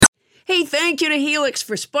Hey, thank you to Helix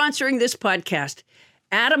for sponsoring this podcast.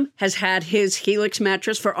 Adam has had his Helix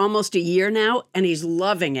mattress for almost a year now, and he's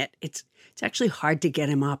loving it. It's actually hard to get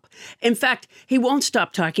him up. In fact, he won't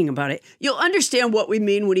stop talking about it. You'll understand what we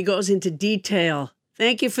mean when he goes into detail.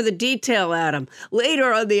 Thank you for the detail, Adam,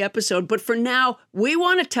 later on the episode. But for now, we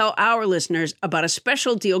want to tell our listeners about a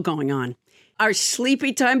special deal going on. Our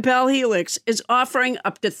Sleepy Time pal Helix is offering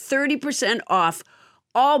up to 30% off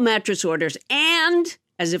all mattress orders, and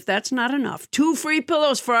as if that's not enough, 2 free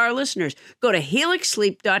pillows for our listeners. Go to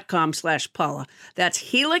helixsleep.com/Paula.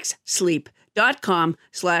 That's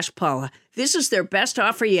helixsleep.com/Paula. This is their best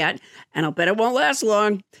offer yet, and I'll bet it won't last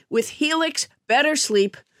long. With Helix, better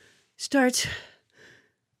sleep starts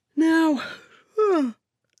now.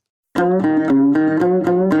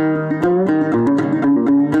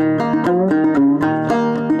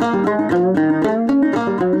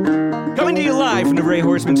 Coming to you live from the Ray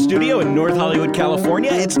Horseman Studio in North Hollywood,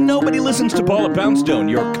 California, it's Nobody Listens to Paula Poundstone,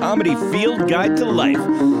 your comedy field guide to life.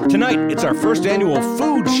 Tonight, it's our first annual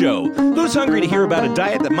food show. Who's hungry to hear about a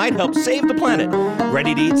diet that might help save the planet?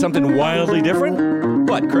 Ready to eat something wildly different?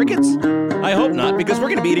 What, crickets? I hope not, because we're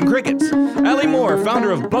going to be eating crickets. Allie Moore, founder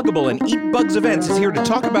of Buggable and Eat Bugs Events, is here to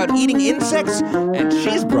talk about eating insects, and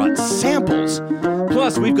she's brought samples.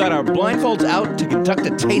 Plus, we've got our blindfolds out to conduct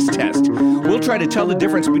a taste test. We'll try to tell the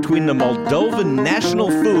difference between the Moldovan national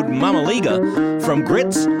food Mamaliga from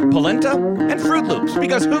grits, polenta, and Fruit Loops,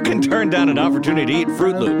 because who can turn down an opportunity to eat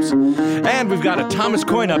Fruit Loops? And we've got a Thomas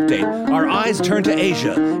Coyne update. Our eyes turn to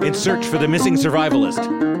Asia in search for the missing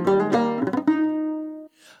survivalist.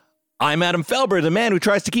 I'm Adam Felber, the man who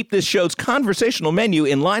tries to keep this show's conversational menu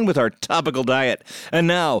in line with our topical diet. And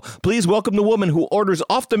now, please welcome the woman who orders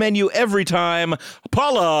off the menu every time,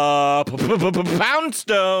 Paula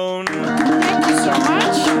Poundstone. Thank you so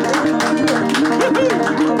much.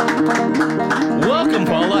 Welcome,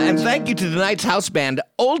 Paula, and thank you to tonight's house band,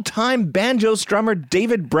 old-time banjo strummer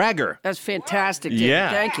David Bragger. That's fantastic, David. Yeah.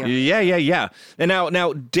 Thank you. Yeah. And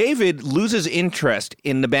now David loses interest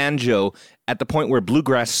in the banjo at the point where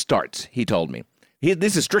bluegrass starts, he told me.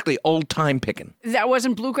 This is strictly old-time picking. That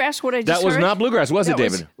wasn't bluegrass, what I just That was heard? was not bluegrass, was it,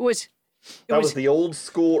 David? It was That was the old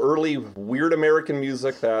school, early, weird American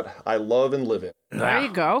music that I love and live in. There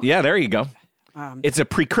you go. Yeah, there you go. It's a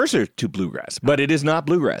precursor to bluegrass, but it is not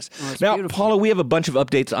bluegrass. Now, beautiful. Paula, we have a bunch of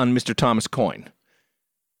updates on Mr. Thomas Coyne.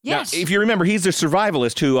 Yes. Now, if you remember, he's the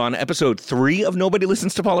survivalist who, on episode 3 of Nobody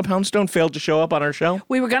Listens to Paula Poundstone, failed to show up on our show.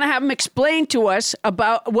 We were going to have him explain to us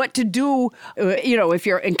about what to do, if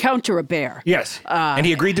you encounter a bear. Yes. And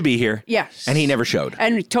he agreed to be here. Yes. And he never showed.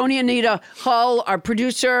 And Tony Anita Hull, our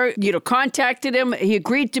producer, contacted him. He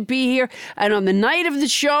agreed to be here. And on the night of the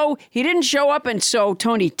show, he didn't show up. And so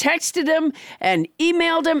Tony texted him and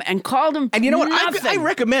emailed him and called him. And you know what? Nothing. I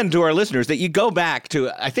recommend to our listeners that you go back to,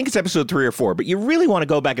 I think it's episode 3 or 4, but you really want to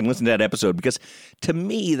go back and listen to that episode, because to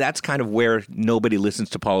me, that's kind of where Nobody Listens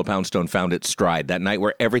to Paula Poundstone found its stride, that night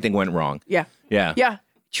where everything went wrong. Yeah. Yeah. Yeah,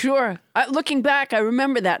 sure. Looking back, I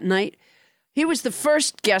remember that night. He was the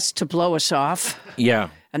first guest to blow us off. Yeah.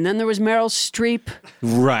 And then there was Meryl Streep.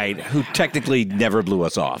 Right. Who technically never blew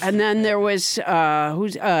us off. And then there was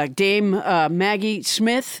Dame Maggie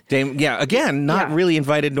Smith. Again, not Yeah. really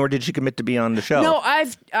invited, nor did she commit to be on the show. No, I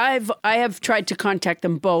have tried to contact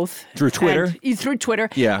them both Through Twitter? Through Twitter.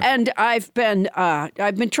 Yeah. And I've been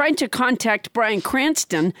trying to contact Bryan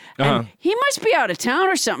Cranston, and he must be out of town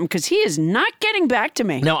or something, because he is not getting back to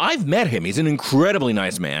me. Now, I've met him. He's an incredibly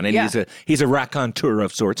nice man, and Yeah. he's a raconteur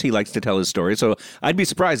of sorts. He likes to tell his story. So I'd be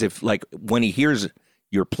surprised if, when he hears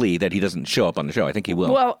your plea that he doesn't show up on the show. I think he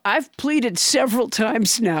will. Well, I've pleaded several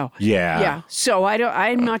times now. Yeah. Yeah. So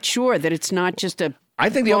I'm not sure that it's not just a I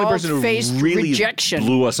think the only person who bald-faced really rejection.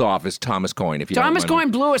 blew us off is Thomas Coyne. If you don't Thomas mind Coyne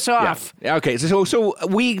me. blew us off. Yeah. Okay, so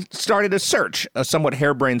we started a search, a somewhat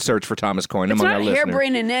harebrained search for Thomas Coyne It's among our not listeners.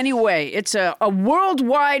 harebrained in any way. It's a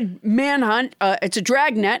worldwide manhunt. It's a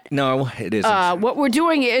dragnet. No, it isn't. What we're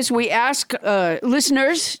doing is we ask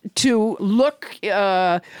listeners to look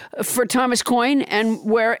for Thomas Coyne, and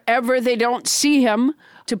wherever they don't see him,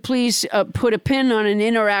 to please put a pin on an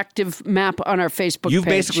interactive map on our Facebook You've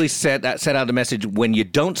page. basically set out a message: when you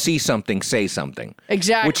don't see something, say something.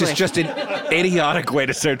 Exactly. Which is just an idiotic way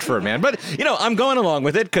to search for a man. But I'm going along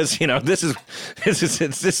with it because this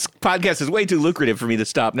podcast is way too lucrative for me to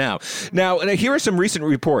stop now. Now, here are some recent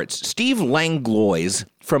reports. Steve Langlois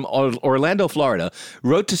from Orlando, Florida,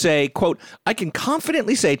 wrote to say, quote, "I can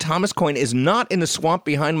confidently say Thomas Coyne is not in the swamp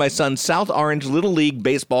behind my son's South Orange Little League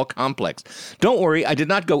baseball complex. Don't worry, I did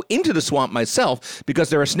not go into the swamp myself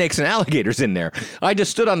because there are snakes and alligators in there. I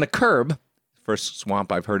just stood on the curb first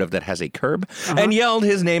swamp I've heard of that has a curb, and yelled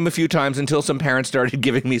his name a few times until some parents started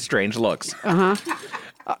giving me strange looks.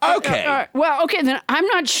 Okay. Well, okay, then I'm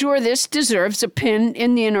not sure this deserves a pin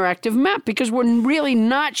in the interactive map because we're really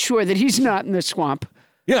not sure that he's not in the swamp.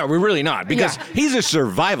 Yeah, we're really not, because he's a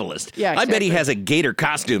survivalist. Yeah, I bet he has a gator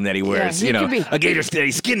costume that he wears, he you know, could be. a gator that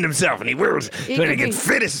he skinned himself and he wears so he can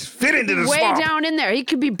fit into the way swamp. down in there. He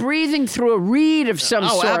could be breathing through a reed of some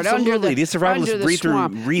sort. Absolutely. These survivalists breathe through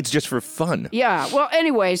swamp. reeds just for fun. Yeah. Well,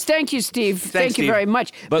 anyways, thank you, Steve. Thank you Steve. very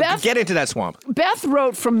much. But get into that swamp. Beth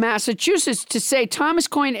wrote from Massachusetts to say Thomas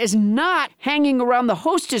Coyne is not hanging around the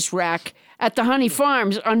hostess rack at the Honey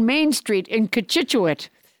Farms on Main Street in Cochituate.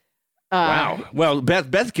 Wow. Well,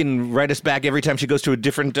 Beth can write us back every time she goes to a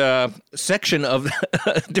different section of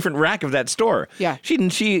a different rack of that store. Yeah. She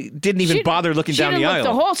didn't even bother looking down the aisle.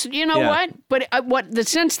 The whole, you know what? But what the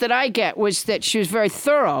sense that I get was that she was very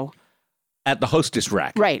thorough. At the hostess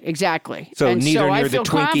rack. Right, exactly. So and neither so near I the feel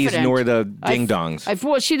Twinkies confident. nor the Ding Dongs.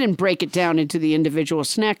 Well, she didn't break it down into the individual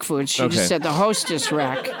snack foods. She Okay. just said the hostess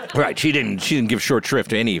rack. Right. She didn't give short shrift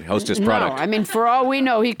to any hostess product. No, I mean, for all we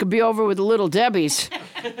know, he could be over with Little Debbie's.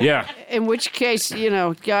 Yeah. In which case,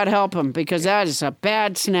 God help him, because that is a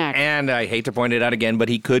bad snack. And I hate to point it out again, but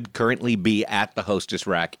he could currently be at the hostess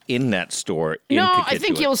rack in that store in No, Coquitlam. I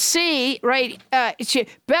think you'll see, right?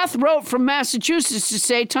 Beth wrote from Massachusetts to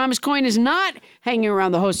say Thomas Coyne is not hanging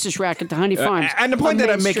around the hostess rack at the Honey Farms. And the point that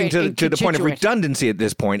I'm making to the point of Cochituate. redundancy at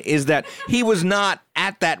this point is that he was not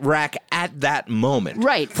at that rack at that moment.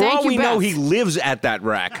 Right. For Thank all you, we know, Beth. he lives at that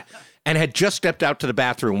rack and had just stepped out to the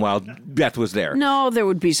bathroom while Beth was there. No, there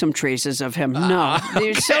would be some traces of him. No,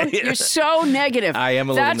 you're so negative. I am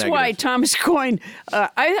a little That's why negative. Thomas Coyne.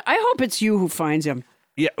 I hope it's you who finds him.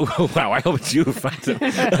 Yeah, wow, I hope it's you who finds him.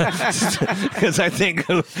 Because I think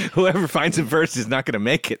whoever finds him first is not going to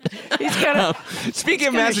make it. He's gonna. Speaking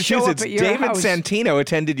of gonna show up Massachusetts, at your David house. Santino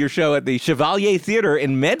attended your show at the Chevalier Theater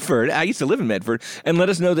in Medford. I used to live in Medford, and let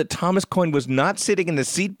us know that Thomas Coyne was not sitting in the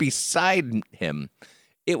seat beside him.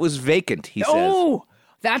 It was vacant, he says. Oh,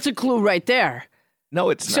 that's a clue right there. No,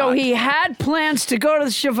 it's not. So he had plans to go to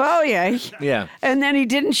the Chevalier. Yeah. And then he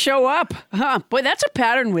didn't show up. Huh. Boy, that's a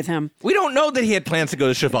pattern with him. We don't know that he had plans to go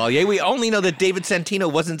to Chevalier. We only know that David Santino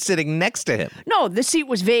wasn't sitting next to him. No, the seat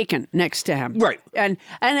was vacant next to him. Right. And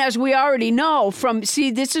as we already know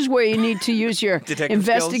this is where you need to use your Detective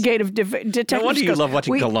investigative detective No wonder you skills. love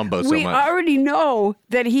watching Columbo so we much. already know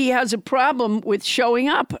that he has a problem with showing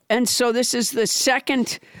up. And so this is the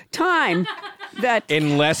second time that...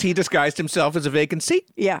 Unless he disguised himself as a vacant seat.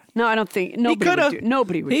 Yeah. No, I don't think...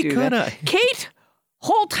 Nobody would do that. Kate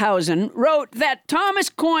Holthausen wrote that Thomas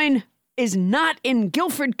Coyne is not in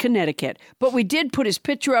Guilford, Connecticut, but we did put his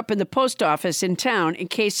picture up in the post office in town in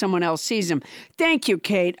case someone else sees him. Thank you,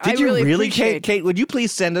 Kate. Did you really, appreciate Kate? Would you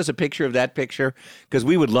please send us a picture of that picture? Because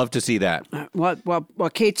we would love to see that. While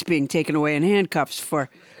Kate's being taken away in handcuffs for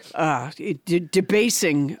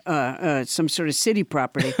debasing some sort of city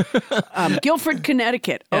property. Guilford,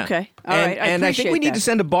 Connecticut. Yeah. Okay. All and, right. And I think we need to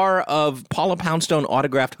send a bar of Paula Poundstone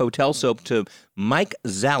autographed hotel soap to Mike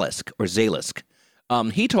Zalisk or Zalisk.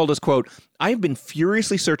 He told us, quote, "I have been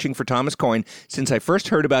furiously searching for Thomas Coyne since I first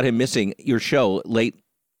heard about him missing your show late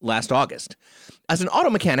last August. As an auto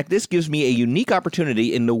mechanic, this gives me a unique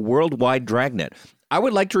opportunity in the worldwide dragnet. I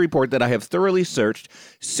would like to report that I have thoroughly searched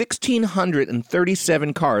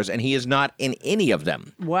 1,637 cars, and he is not in any of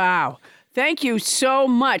them." Wow. Thank you so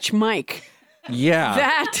much, Mike.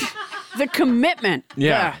 Yeah. The commitment.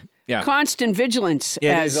 Yeah. Constant vigilance.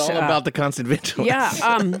 Yeah, it's all about the constant vigilance. Yeah.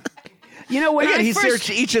 When Again, I he first, searched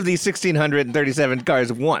each of these 1,637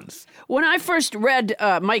 cars once. When I first read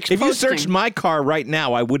Mike's If posting, you searched my car right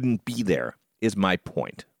now, I wouldn't be there, is my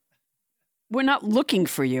point. we're not looking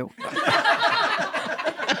for you.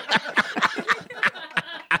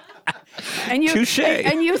 And you, Touche.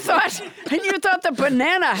 and you thought the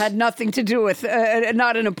banana had nothing to do with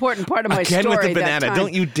not an important part of my Again story. with the that banana, time.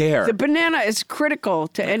 don't you dare. The banana is critical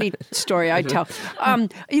to any story I tell.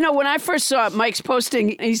 When I first saw Mike's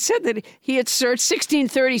posting, he said that he had searched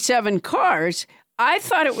 1,637 cars. I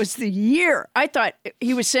thought it was the year. I thought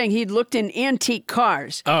he was saying he'd looked in antique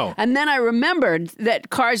cars. Oh. And then I remembered that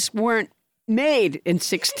cars weren't made in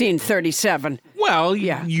 1637. Well,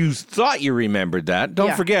 Yeah. you thought you remembered that. Don't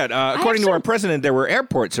Yeah. forget, according to our president, there were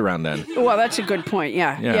airports around then. Well, that's a good point.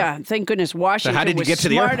 Yeah. Thank goodness Washington how did you was get to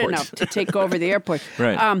the smart airport? enough to take over the airport.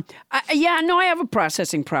 Right. I have a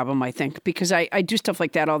processing problem, I think, because I do stuff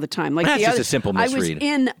like that all the time. Like That's just a simple I was misread.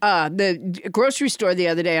 in the grocery store the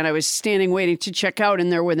other day, and I was standing waiting to check out,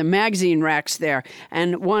 and there were the magazine racks there,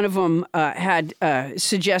 and one of them had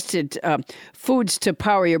suggested foods to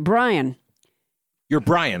power your Brian. You're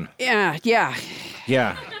Brian. Yeah.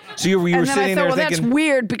 Yeah. So you were And then sitting I thought, there well, thinking, that's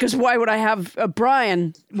weird because why would I have a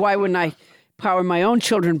Brian? Why wouldn't I power my own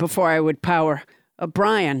children before I would power a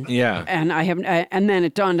Brian? Yeah. And and then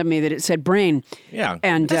it dawned on me that it said brain. yeah.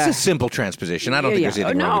 And that's a simple transposition. I don't think there's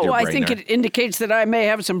anything wrong with No, your I brain think it indicates that I may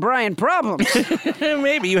have some Brian problems.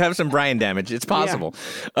 Maybe you have some Brian damage. It's possible.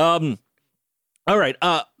 All right.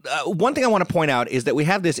 One thing I want to point out is that we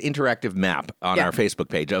have this interactive map on our Facebook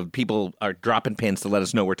page of people are dropping pins to let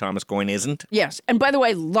us know where Thomas Coyne isn't. Yes. And by the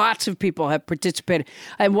way, lots of people have participated.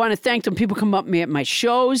 I want to thank them. People come up to me at my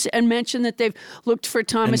shows and mention that they've looked for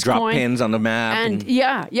Thomas And drop Coyne. pins on the map. And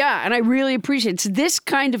yeah. And I really appreciate it. It's this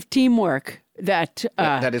kind of teamwork that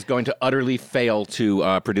that is going to utterly fail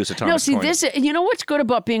to produce a Thomas Coyne. this. You know what's good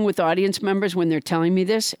about being with audience members when they're telling me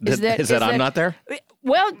this Is that I'm not there?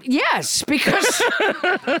 Well, yes, because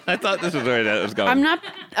I thought this was where that was going.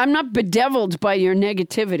 I'm not bedeviled by your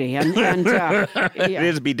negativity, It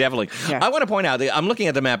is bedeviling. Yeah. I want to point out that I'm looking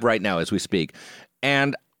at the map right now as we speak,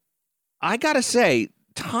 and I gotta say,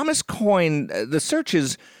 Thomas Coyne, the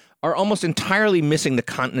searches are almost entirely missing the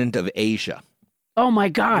continent of Asia. Oh my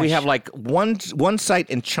gosh, We have like one site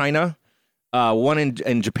in China, one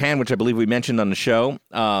in Japan, which I believe we mentioned on the show.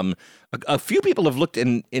 A few people have looked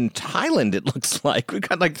in Thailand, it looks like. We've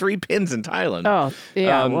got like 3 pins in Thailand. Oh,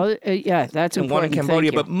 yeah. That's and important. one in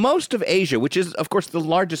Cambodia. Thank you. But most of Asia, which is, of course, the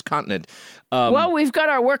largest continent. Well, we've got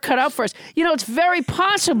our work cut out for us. You know, it's very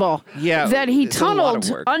possible that he it's a lot of tunneled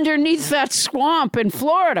work. underneath that swamp in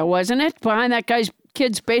Florida, wasn't it? Behind that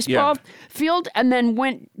kid's baseball field, and then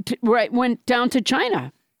went down to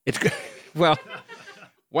China. It's well,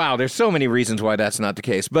 wow. There's so many reasons why that's not the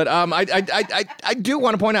case, but I do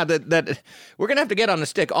want to point out that we're gonna have to get on the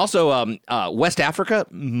stick. Also, West Africa,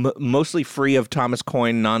 mostly free of Thomas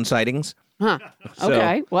Coyne non-sightings. Huh. So-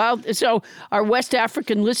 Okay. Well, so our West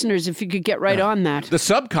African listeners, if you could get right on that. The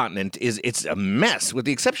subcontinent it's a mess, with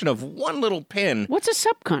the exception of one little pin. What's a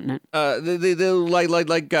subcontinent?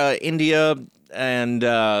 Like India and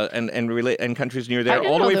countries near there. I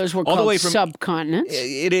didn't all the know way, those were all the called way from subcontinents.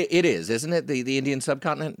 It is, isn't it? The Indian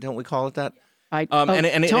subcontinent. Don't we call it that?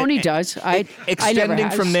 Tony does. I never extending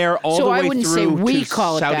has. from there all so the way I wouldn't say through we to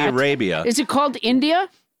call it Saudi that. Arabia. Is it called India?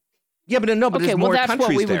 Yeah, but Okay, there's well more that's countries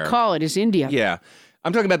what we there. would call it. Is India? Yeah,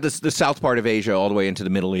 I'm talking about the south part of Asia all the way into the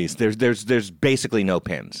Middle East. There's basically no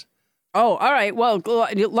pins. Oh, all right. Well,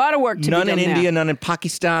 a lot of work to None be done in there. India, none in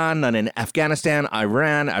Pakistan, none in Afghanistan,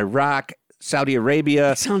 Iran, Iraq, Saudi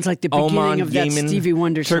Arabia. Sounds like the beginning Oman, of that Yemen, Stevie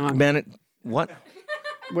Wonder song. What?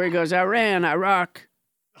 Where he goes, Iran, Iraq,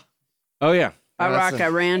 Oh yeah, Iraq, That's,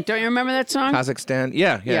 Iran. Don't you remember that song? Kazakhstan.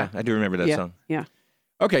 Yeah, Yeah. I do remember that song. Yeah.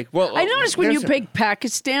 Okay, well, I noticed when you there's- pick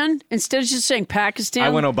Pakistan, instead of just saying Pakistan, I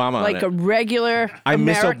went Obama on like it. a regular I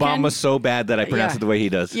miss American. Obama so bad that I pronounce Yeah. it the way he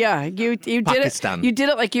does. Yeah, you did Pakistan. it. You did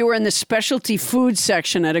it like you were in the specialty food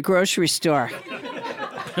section at a grocery store.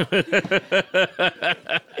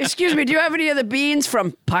 Excuse me, do you have any of the beans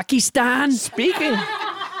from Pakistan? Speaking.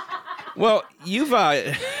 Well, you've.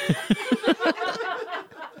 By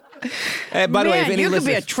the way, if Man, any you could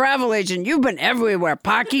be a listeners, travel agent. You've been everywhere.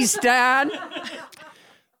 Pakistan.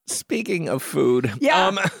 speaking of food,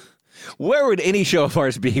 Yeah. where would any show of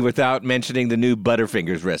ours be without mentioning the new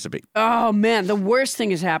Butterfingers recipe? Oh man, the worst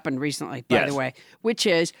thing has happened recently, by Yes. the way, which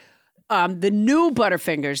is the new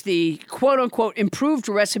Butterfingers, the quote-unquote improved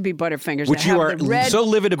recipe Butterfingers. Which that you have are the red so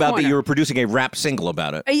livid about that corner. you were producing a rap single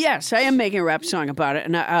about it. Yes, I am making a rap song about it,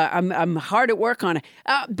 and I'm hard at work on it.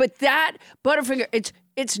 But that Butterfinger,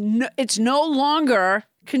 it's no longer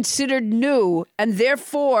considered new, and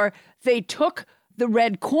therefore they took the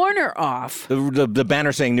red corner off. The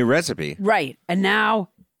banner saying new recipe. Right, and now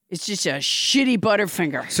it's just a shitty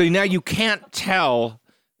Butterfinger. So now you can't tell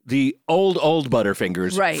the old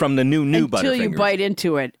Butterfingers Right. from the new Until Butterfingers. you bite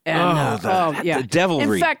into it. And, the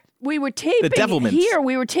devilry. In fact, we were taping devilments. here.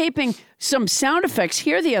 We were taping some sound effects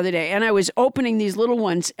here the other day, and I was opening these little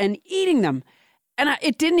ones and eating them. And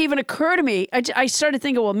it didn't even occur to me. I started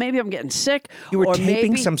thinking, well, maybe I'm getting sick. You were or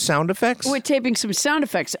taping maybe some sound effects? We're taping some sound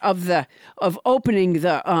effects of opening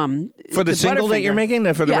the For the single that you're Butterfinger.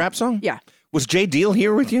 making, for the Yeah, rap song? Yeah. Was Jay Deal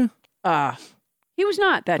here with you? He was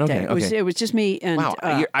not that Okay, day. okay. It was just me and Wow,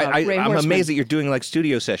 Ray I'm Horseman. amazed that you're doing like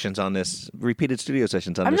studio sessions on this, repeated studio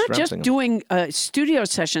sessions on I'm this not rap just single. doing studio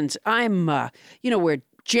sessions. I'm, we're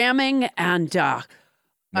jamming and. No,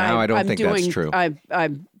 I don't think that's true. I've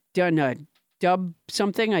done a dub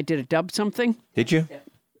something. I did a dub something. Did you?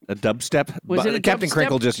 A dubstep? Was it a Captain dubstep?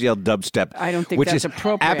 Crinkle just yelled dubstep. I don't think which that's is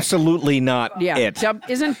appropriate. absolutely not Yeah, it.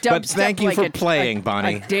 isn't dubstep But thank you like for playing,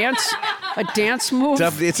 Bonnie. A dance? A dance move?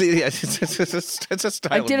 It's a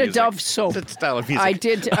style I of did music. a Dove soap. It's a style of music. I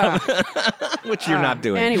did. Which you're not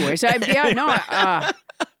doing. Anyways,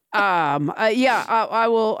 I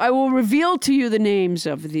will reveal to you the names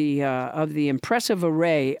of the impressive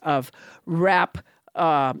array of rap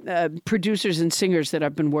producers and singers that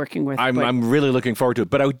I've been working with. I'm really looking forward to it.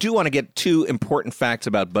 But I do want to get two important facts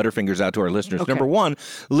about Butterfingers out to our listeners. Okay. Number one,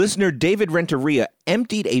 listener David Renteria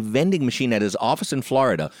emptied a vending machine at his office in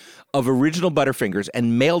Florida of original Butterfingers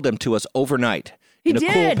and mailed them to us overnight in a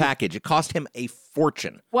cool package. It cost him a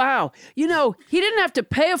fortune. Wow. You know, he didn't have to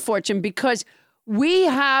pay a fortune because we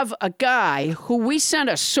have a guy who we sent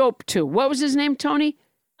a soap to. What was his name, Tony?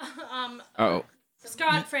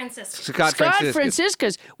 Scott Franciscus. Scott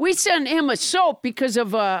Franciscus. We sent him a soap because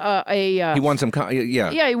of he won some,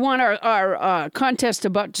 Yeah, he won our contest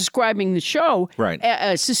about describing the show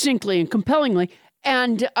right. Succinctly and compellingly.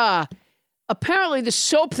 And apparently the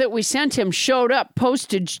soap that we sent him showed up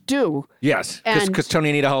postage due. Yes, because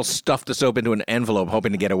Tony Anita Hall stuffed the soap into an envelope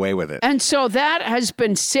hoping to get away with it. And so that has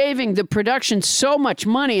been saving the production so much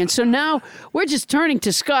money. And so now we're just turning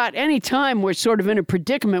to Scott anytime we're sort of in a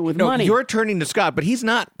predicament with money. You're turning to Scott, but he's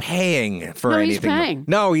not paying for anything. No, he's paying.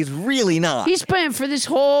 No, he's really not. He's paying for this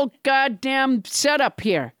whole goddamn setup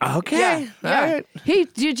here. Okay. Yeah. All right.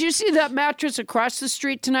 Did you see that mattress across the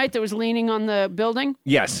street tonight that was leaning on the building?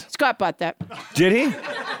 Yes. Scott bought that. Did he?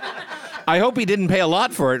 I hope he didn't pay a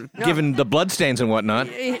lot for it, given the bloodstains and whatnot.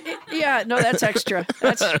 Yeah, no, that's extra.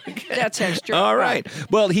 That's extra. All right.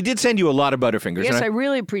 Well, he did send you a lot of Butterfingers. Yes, I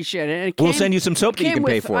really appreciate it. And it we'll send you some soap that you can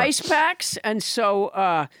pay for. Ice packs, and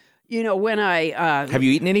so when I have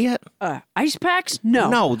you eaten any yet? Ice packs?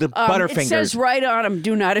 No, the Butterfingers. It says right on them,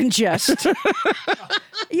 "Do not ingest."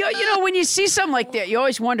 you know, when you see something like that, you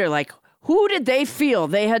always wonder, like, who did they feel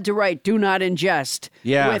they had to write "Do not ingest"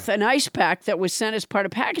 with an ice pack that was sent as part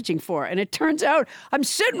of packaging for? And it turns out I'm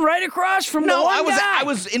sitting right across from the one guy. I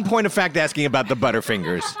was in point of fact asking about the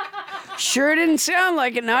Butterfingers. Sure didn't sound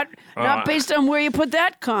like it. Not based on where you put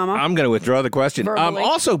that comma. I'm going to withdraw the question.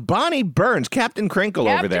 Also, Bonnie Burns, Captain Crinkle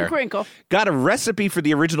over there, Crinkle, got a recipe for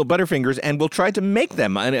the original Butterfingers, and we'll try to make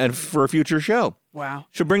them for a future show. Wow.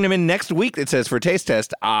 She'll bring them in next week, it says, for a taste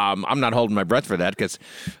test. I'm not holding my breath for that because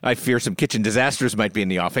I fear some kitchen disasters might be in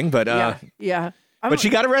the offing. But yeah. But she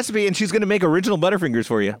got a recipe, and she's going to make original Butterfingers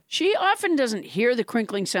for you. She often doesn't hear the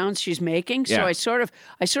crinkling sounds she's making, so I sort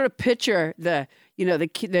of picture the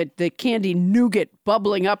candy nougat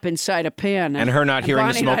bubbling up inside a pan, and her not hearing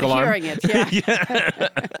Bonnie the smoke not alarm. Hearing it, yeah.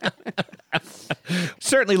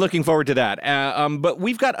 Certainly looking forward to that. But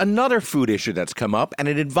we've got another food issue that's come up, and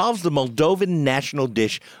it involves the Moldovan national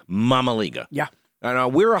dish Mama Liga. Yeah.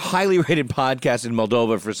 We're a highly rated podcast in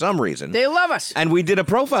Moldova for some reason. They love us. And we did a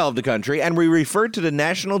profile of the country, and we referred to the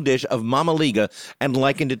national dish of Mama Liga and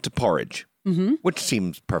likened it to porridge, which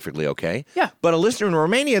seems perfectly okay. Yeah. But a listener in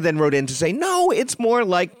Romania then wrote in to say, no, it's more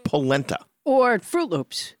like polenta. Or Fruit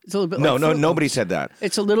Loops. It's a little bit like Fruit Loops. Nobody said that.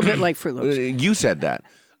 It's a little bit like Fruit Loops. You said that.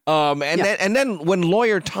 Then when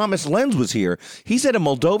lawyer Thomas Lenz was here, he said a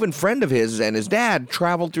Moldovan friend of his and his dad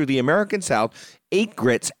traveled through the American South, ate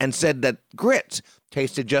grits, and said that grits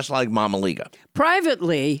tasted just like Mama Liga.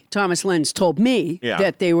 Privately, Thomas Lenz told me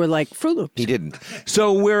that they were like Fruit Loops. He didn't.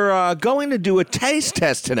 So we're going to do a taste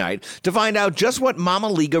test tonight to find out just what Mama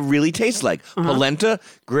Liga really tastes like. Polenta,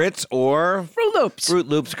 grits, or Fruit Loops. Fruit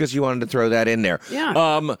Loops, because you wanted to throw that in there.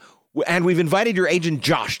 Yeah. And we've invited your agent,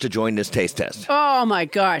 Josh, to join this taste test. Oh, my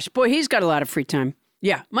gosh. Boy, he's got a lot of free time.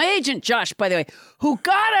 Yeah. My agent, Josh, by the way, who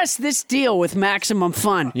got us this deal with Maximum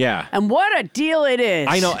Fun. Yeah. And what a deal it is.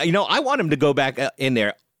 I know. You know, I want him to go back in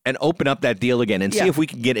there and open up that deal again and see if we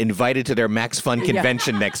can get invited to their Max Fun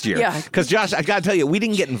convention next year. Yeah. Because, Josh, I got to tell you, we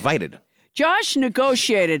didn't get invited. Josh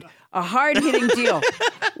negotiated a hard-hitting deal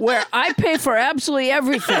where I pay for absolutely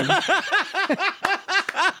everything.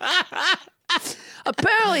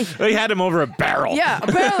 Apparently, they had him over a barrel. Yeah,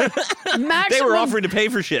 apparently, Maximum. They were offering to pay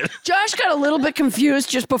for shit. Josh got a little bit confused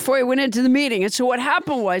just before he went into the meeting, and so what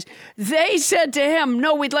happened was they said to him,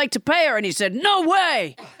 "No, we'd like to pay her," and he said, "No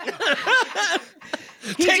way."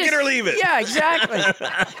 Take it or leave it. Yeah, exactly.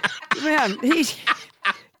 Man, he's.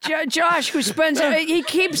 Josh, who spends, he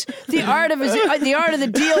keeps the art of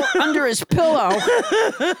the deal under his pillow.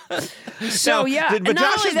 So now, but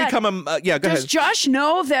Josh has become a go Does ahead. Josh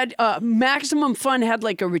know that Maximum Fun had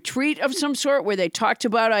like a retreat of some sort where they talked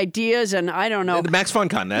about ideas and I don't know The Max Fun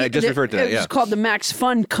Con. I just referred to that. It was called the Max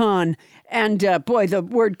Fun Con. And boy, the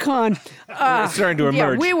word con. It's starting to Yeah,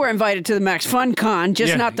 emerge. we were invited to the Max Fun Con,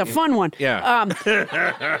 just not the fun one. Yeah.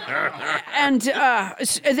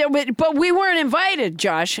 But we weren't invited,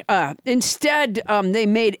 Josh. Instead, they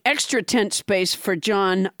made extra tent space for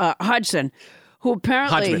John Hodgson, who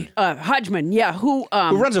apparently Hodgman, who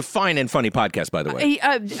runs a fine and funny podcast, by the way.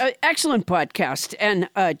 excellent podcast, and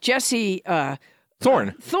Jesse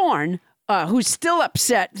Thorne. Who's still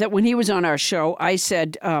upset that when he was on our show, I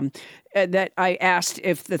said that I asked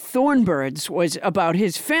if the Thornbirds was about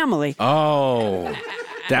his family. Oh,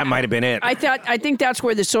 that might have been it. I think that's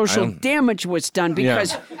where the social damage was done,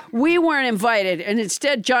 because we weren't invited, and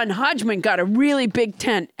instead John Hodgman got a really big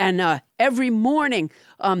tent, and every morning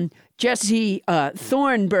Jesse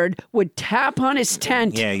Thornbird would tap on his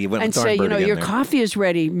tent and say, your coffee is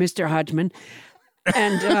ready, Mr. Hodgman.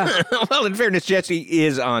 And well, in fairness, Jesse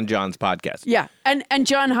is on John's podcast. Yeah, and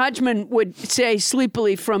John Hodgman would say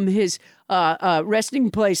sleepily from his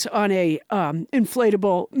resting place on a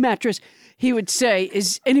inflatable mattress, he would say,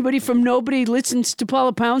 "Is anybody from Nobody Listens to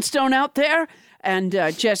Paula Poundstone out there?" And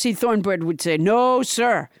Jesse Thornbird would say, "No,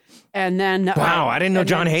 sir." And then wow, I didn't know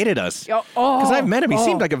John hated us. Because I've met him. He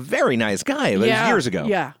seemed like a very nice guy. It was years ago.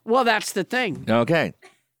 Yeah, well, that's the thing. Okay.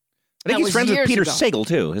 I think he's friends with Peter Sagal,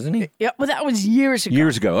 too, isn't he? Yeah, well, that was years ago.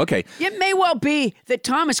 Years ago, okay. It may well be that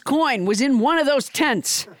Thomas Coyne was in one of those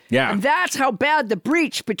tents. Yeah. And that's how bad the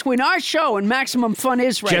breach between our show and Maximum Fun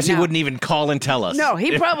is right now. Jesse wouldn't even call and tell us. No,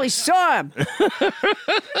 he probably saw him.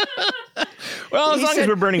 Well, as long as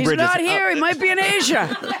we're burning bridges. He's not here. He might be in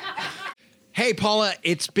Asia. Hey, Paula,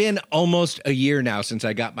 it's been almost a year now since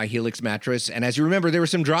I got my Helix mattress. And as you remember, there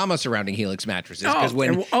was some drama surrounding Helix mattresses. Because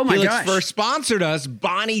when Helix first sponsored us,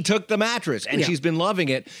 Bonnie took the mattress. And she's been loving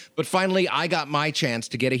it. But finally, I got my chance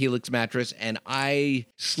to get a Helix mattress. And I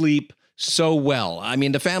sleep so well. I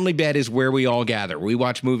mean, the family bed is where we all gather. We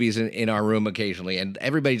watch movies in our room occasionally. And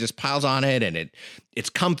everybody just piles on it. And it's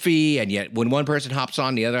comfy. And yet, when one person hops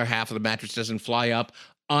on, the other half of the mattress doesn't fly up.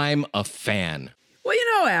 I'm a fan.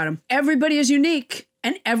 Well, Adam, everybody is unique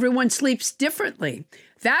and everyone sleeps differently.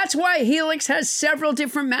 That's why Helix has several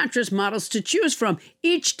different mattress models to choose from,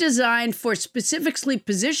 each designed for specific sleep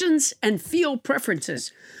positions and feel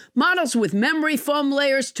preferences. Models with memory foam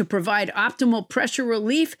layers to provide optimal pressure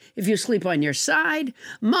relief if you sleep on your side.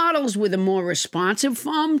 Models with a more responsive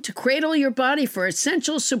foam to cradle your body for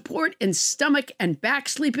essential support in stomach and back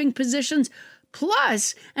sleeping positions.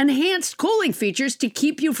 Plus, enhanced cooling features to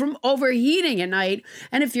keep you from overheating at night.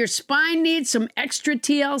 And if your spine needs some extra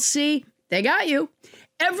TLC, they got you.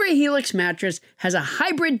 Every Helix mattress has a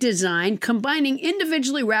hybrid design combining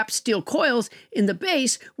individually wrapped steel coils in the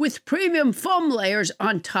base with premium foam layers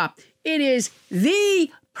on top. It is the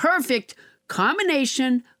perfect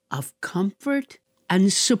combination of comfort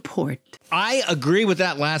and support. I agree with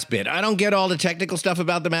that last bit. I don't get all the technical stuff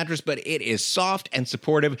about the mattress, but it is soft and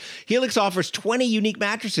supportive. Helix offers 20 unique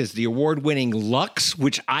mattresses, the award-winning Luxe,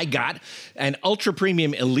 which I got, and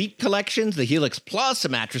ultra-premium Elite collections, the Helix Plus, a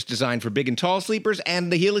mattress designed for big and tall sleepers, and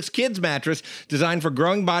the Helix Kids mattress, designed for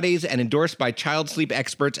growing bodies and endorsed by child sleep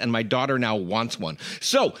experts, and my daughter now wants one.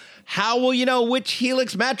 So, how will you know which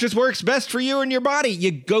Helix mattress works best for you and your body?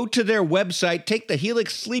 You go to their website, take the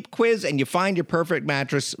Helix sleep quiz, and you find your perfect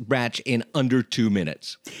mattress match in under 2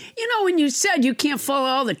 minutes. When you said you can't follow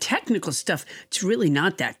all the technical stuff, it's really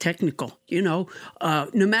not that technical. No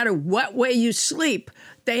matter what way you sleep,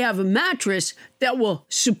 they have a mattress that will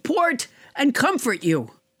support and comfort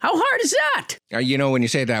you. How hard is that? When you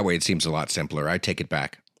say it that way, it seems a lot simpler. I take it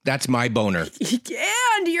back. That's my boner.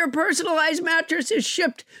 And your personalized mattress is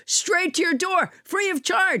shipped straight to your door, free of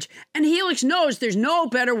charge. And Helix knows there's no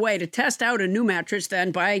better way to test out a new mattress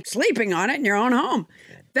than by sleeping on it in your own home.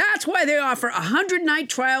 That's why they offer a 100-night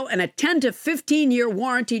trial and a 10 to 15-year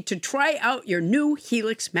warranty to try out your new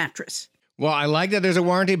Helix mattress. Well, I like that there's a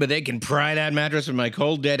warranty, but they can pry that mattress with my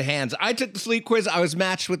cold, dead hands. I took the sleep quiz. I was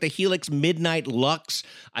matched with the Helix Midnight Luxe.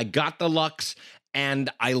 I got the Luxe, and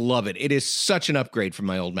I love it. It is such an upgrade from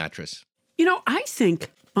my old mattress. I think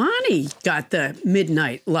Bonnie got the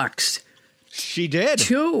Midnight Luxe. She did.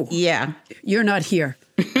 Too. Yeah. You're not here.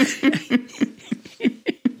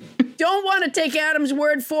 Don't want to take Adam's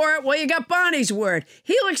word for it? Well, you got Bonnie's word.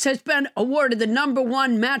 Helix has been awarded the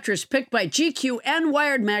 #1 mattress picked by GQ and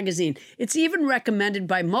Wired magazine. It's even recommended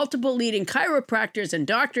by multiple leading chiropractors and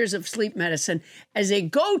doctors of sleep medicine as a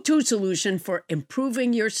go-to solution for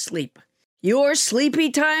improving your sleep. Your sleepy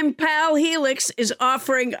time pal Helix is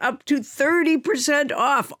offering up to 30%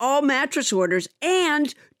 off all mattress orders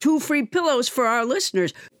and 2 free pillows for our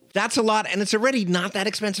listeners. That's a lot, and it's already not that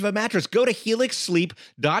expensive a mattress. Go to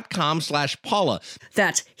helixsleep.com/Paula.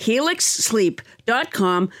 That's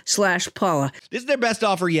helixsleep.com/Paula. This is their best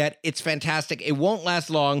offer yet. It's fantastic. It won't last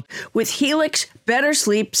long. With Helix, better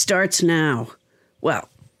sleep starts now. Well,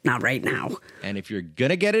 not right now. And if you're going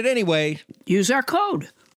to get it anyway, use our code.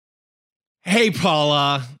 Hey,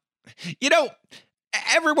 Paula. You know,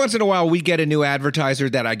 every once in a while, we get a new advertiser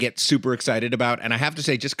that I get super excited about. And I have to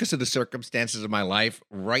say, just because of the circumstances of my life,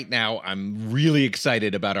 right now, I'm really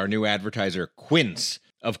excited about our new advertiser, Quince,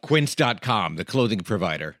 of Quince.com, the clothing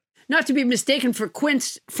provider. Not to be mistaken for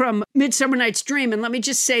Quince from Midsummer Night's Dream. And let me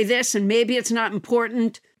just say this, and maybe it's not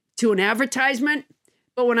important to an advertisement,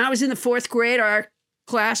 but when I was in the 4th grade, our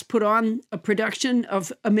class put on a production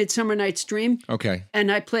of A Midsummer Night's Dream. Okay.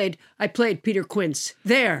 And I played Peter Quince.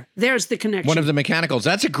 There's the connection. One of the mechanicals.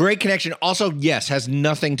 That's a great connection. Also, yes, has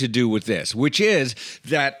nothing to do with this, which is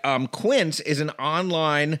that Quince is an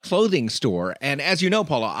online clothing store. And as you know,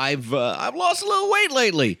 Paula, I've lost a little weight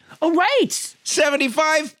lately. Oh, right.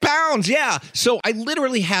 75 pounds. Yeah. So I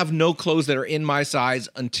literally have no clothes that are in my size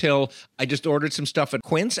until I just ordered some stuff at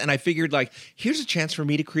Quince. And I figured, like, here's a chance for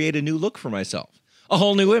me to create a new look for myself. A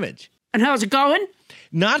whole new image. And how's it going?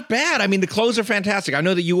 Not bad. I mean, the clothes are fantastic. I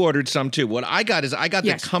know that you ordered some too. What I got is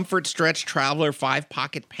the Comfort Stretch Traveler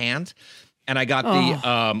 5-pocket pants. And I got and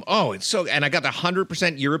I got the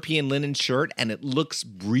 100% European linen shirt, and it looks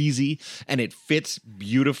breezy and it fits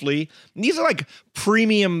beautifully. And these are like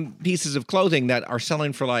premium pieces of clothing that are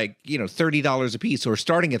selling for like, $30 a piece or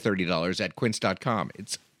starting at $30 at quince.com.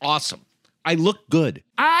 It's awesome. I look good.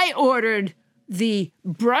 I ordered the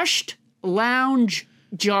brushed lounge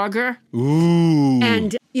jogger. Ooh.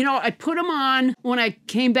 And, I put them on when I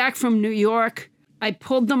came back from New York. I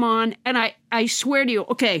pulled them on, and I swear to you,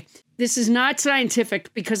 okay, this is not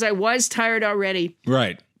scientific because I was tired already.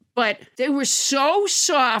 Right. But they were so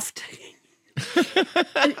soft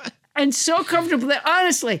and so comfortable that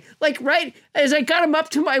honestly, like right as I got them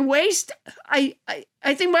up to my waist, I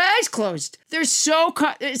think my eyes closed. They're so,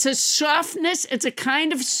 it's a softness. It's a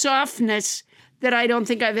kind of softness that I don't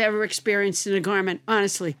think I've ever experienced in a garment,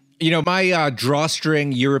 honestly. My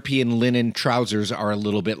drawstring European linen trousers are a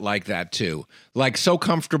little bit like that, too. Like, so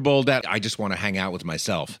comfortable that I just want to hang out with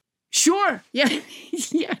myself. Sure. Yeah.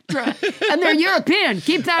 Yeah. And they're European.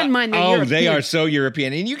 Keep that in mind. European. They are so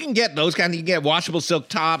European. And you can get those kind of, you can get washable silk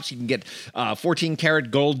tops. You can get 14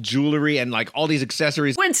 karat gold jewelry and like all these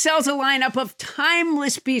accessories. Quince sells a lineup of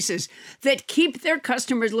timeless pieces that keep their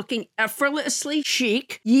customers looking effortlessly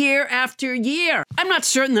chic year after year. I'm not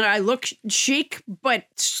certain that I look chic, but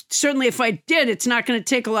certainly if I did, it's not going to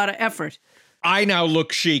take a lot of effort. I now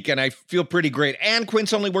look chic and I feel pretty great. And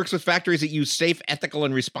Quince only works with factories that use safe, ethical,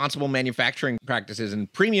 and responsible manufacturing practices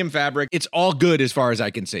and premium fabric. It's all good as far as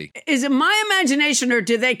I can see. Is it my imagination or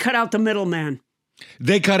did they cut out the middleman?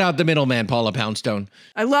 They cut out the middleman, Paula Poundstone.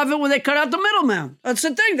 I love it when they cut out the middleman. That's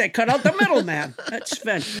the thing. They cut out the middleman. That's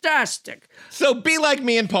fantastic. So be like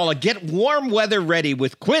me and Paula. Get warm weather ready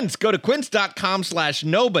with Quince. Go to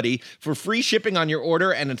quince.com/nobody for free shipping on your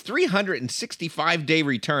order and a 365-day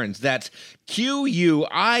returns. That's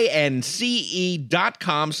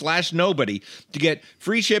QUINCE.com/nobody to get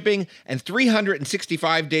free shipping and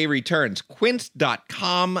 365-day returns.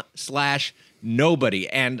 Quince.com/nobody.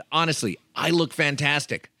 And honestly, I look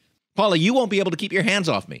fantastic. Paula, you won't be able to keep your hands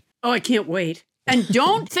off me. Oh, I can't wait. And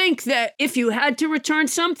don't think that if you had to return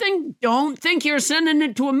something, don't think you're sending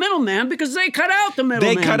it to a middleman because they cut out the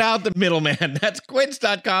middleman. They cut out the middleman. That's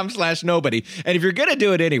quince.com/nobody. And if you're going to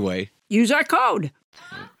do it anyway, use our code.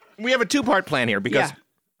 We have a 2-part plan here because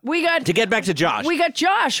to get back to Josh. We got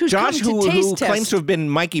Josh, who claims to have been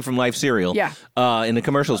Mikey from Life Cereal in the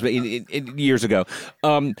commercials years ago,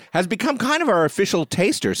 has become kind of our official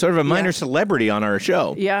taster, sort of a minor celebrity on our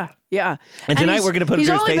show. Yeah. And tonight we're going to put him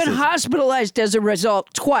through his paces. He's only been hospitalized as a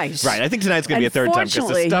result twice. Right. I think tonight's going to be a third time because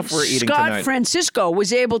the stuff we're eating tonight. Scott Francisco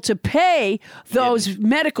was able to pay those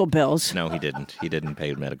medical bills. No, he didn't. He didn't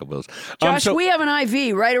pay medical bills. Josh, we have an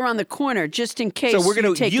IV right around the corner just in case so we're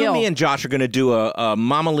gonna, take ill. Me and Josh are going to do a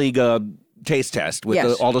Mama Liga taste test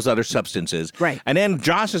with all those other substances. Right. And then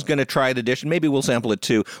Josh is going to try the dish, and maybe we'll sample it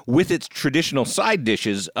too, with its traditional side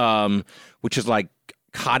dishes, which is like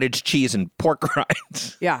cottage cheese and pork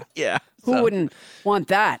rinds. Yeah. Yeah. Who wouldn't want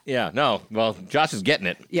that? Yeah, no. Well, Josh is getting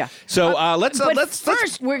it. Yeah. So let's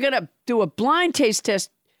first we're going to do a blind taste test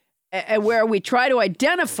where we try to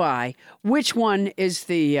identify which one is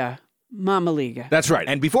the Mama Liga. That's right.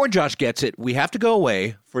 And before Josh gets it, we have to go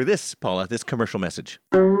away for this, Paula, this commercial message.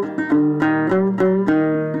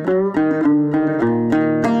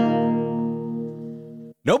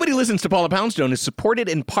 Nobody Listens to Paula Poundstone is supported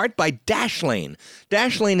in part by Dashlane.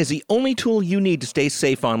 Dashlane is the only tool you need to stay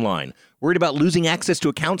safe online. Worried about losing access to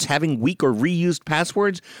accounts, having weak or reused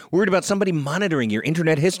passwords? Worried about somebody monitoring your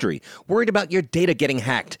internet history? Worried about your data getting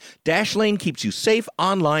hacked? Dashlane keeps you safe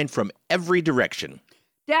online from every direction.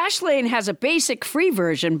 Dashlane has a basic free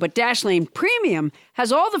version, but Dashlane Premium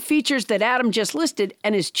has all the features that Adam just listed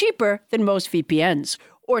and is cheaper than most VPNs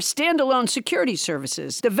or standalone security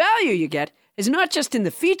services. The value you get is not just in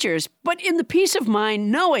the features, but in the peace of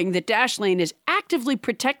mind knowing that Dashlane is actively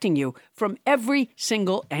protecting you from every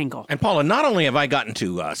single angle. And Paula, not only have I gotten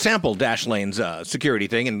to sample Dashlane's security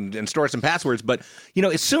thing and store some passwords, but, you know,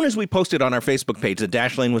 as soon as we posted on our Facebook page that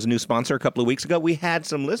Dashlane was a new sponsor a couple of weeks ago, we had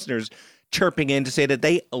some listeners chirping in to say that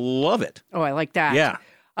they love it. Oh, I like that. Yeah.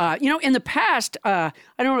 In the past, I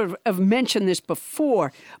don't know if I've mentioned this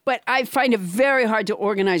before, but I find it very hard to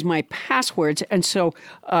organize my passwords. And so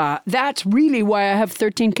that's really why I have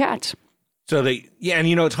 13 cats. So and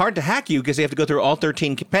you know, it's hard to hack you because they have to go through all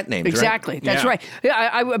 13 pet names, Exactly. right? That's right.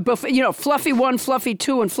 Fluffy 1, Fluffy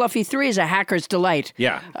 2, and Fluffy 3 is a hacker's delight.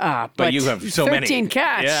 Yeah. But you have so 13 many.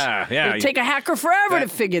 cats. Yeah. It'd take a hacker forever to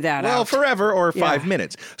figure that out. Well, forever or 5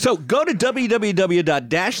 minutes. So go to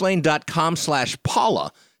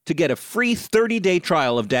www.dashlane.com/Paula to get a free 30-day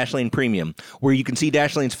trial of Dashlane Premium, where you can see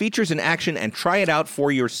Dashlane's features in action and try it out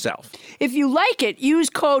for yourself. If you like it, use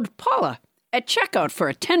code Paula at checkout for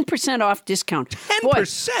a 10% off discount. 10%? Boy,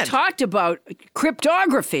 talked about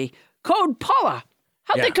cryptography. Code Paula.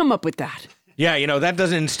 How'd they come up with that? Yeah, you know, that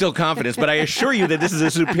doesn't instill confidence, but I assure you that this is a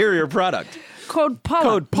superior product. Code Paula.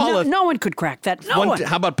 Code Paula. No one could crack that. No one.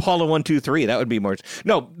 How about Paula 123? That would be more.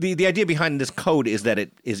 No, the idea behind this code is that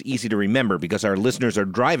it is easy to remember because our listeners are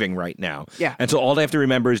driving right now. Yeah. And so all they have to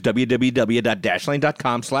remember is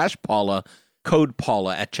www.dashlane.com/Paula, code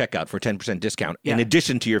Paula at checkout for 10% discount in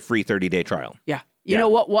addition to your free 30-day trial. Yeah. You know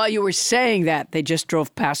what? While you were saying that, they just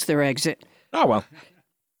drove past their exit. Oh, well.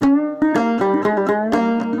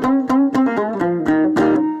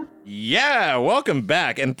 Yeah, welcome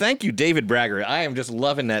back. And thank you, David Bragger. I am just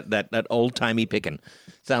loving that old-timey picking.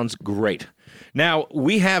 Sounds great. Now,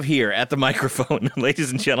 we have here at the microphone,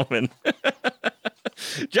 ladies and gentlemen,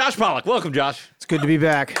 Josh Pollock. Welcome, Josh. It's good to be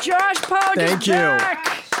back. Josh Pollock Thank is you.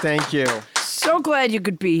 back. Thank you. So glad you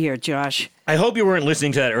could be here, Josh. I hope you weren't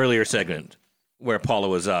listening to that earlier segment where Paula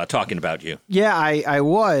was talking about you. Yeah, I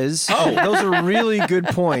was. Oh, those are really good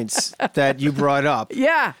points that you brought up.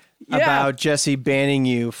 Yeah. About Jesse banning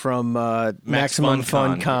you from Maximum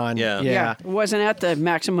Fun Con. Yeah. It wasn't at the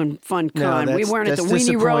Maximum Fun Con. No, we weren't at the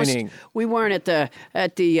Weenie Roast. We weren't at the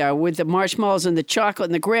with the marshmallows and the chocolate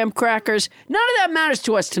and the graham crackers. None of that matters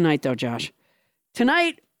to us tonight, though, Josh.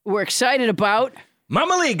 Tonight we're excited about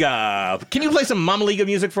Mama Liga. Can you play some Mama Liga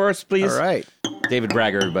music for us, please? All right. David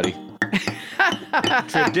Bragger, everybody.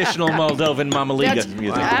 Traditional Moldovan Mama Liga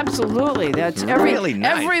music. Absolutely. That's really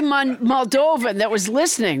nice. Every Moldovan that was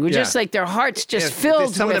listening was just like their hearts just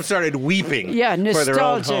filled Some with... of them started weeping for their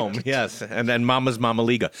old home. Yes, and then Mama's Mama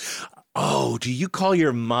Liga. Oh, do you call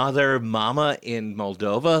your mother Mama in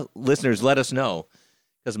Moldova? Listeners, let us know.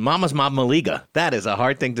 Because Mama's Mama Liga, that is a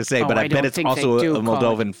hard thing to say, but I bet it's also a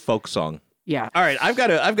Moldovan folk song. Yeah. All right, I've got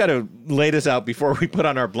to lay this out before we put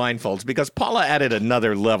on our blindfolds because Paula added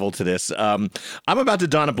another level to this. I'm about to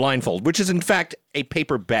don a blindfold, which is in fact a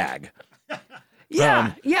paper bag.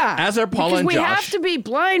 Yeah. As are Paula and Josh. We have to be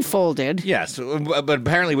blindfolded. Yes, but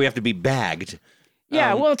apparently we have to be bagged.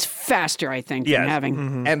 Yeah, well, it's faster, I think, than having...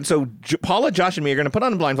 Mm-hmm. And so Paula, Josh, and me are going to put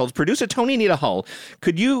on the blindfolds. Producer Tony Nita Hull,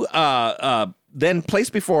 could you then place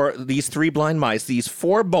before these three blind mice these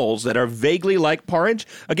four bowls that are vaguely like porridge?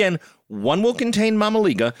 Again, one will contain Mama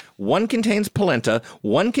Liga, one contains polenta,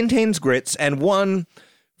 one contains grits, and one,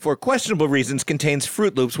 for questionable reasons, contains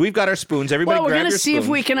Fruit Loops. We've got our spoons. Everybody grab your spoons. We're going to see if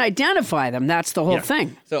we can identify them. That's the whole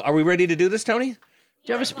thing. So are we ready to do this, Tony? Do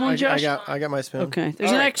you have a spoon, Josh? I got my spoon. Okay.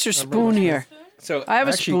 There's an extra spoon here. So I have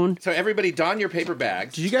a spoon. So everybody don your paper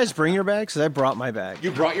bags. Did you guys bring your bags? Because I brought my bag.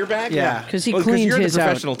 You brought your bag? Yeah. Because he cleaned you're his the out.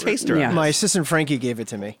 professional taster. Yeah. My assistant Frankie gave it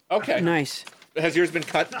to me. Okay. Nice. Has yours been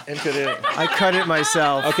cut into the... I cut it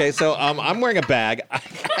myself. Okay, so I'm wearing a bag.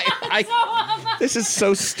 This is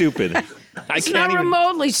so stupid. It's not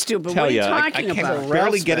remotely stupid. What are you talking I about? can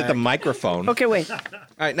barely get at the microphone. Okay, wait. All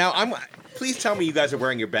right, now please tell me you guys are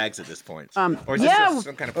wearing your bags at this point. Or is this just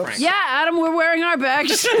some kind of prank? Yeah, Adam, we're wearing our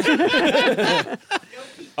bags.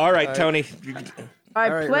 All right, Tony. All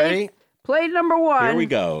right, ready? Plate number one. Here we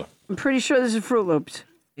go. I'm pretty sure this is Fruit Loops.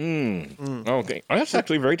 Okay. Oh, that's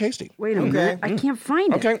actually very tasty. Wait a minute. I can't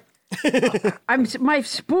find it. Okay. My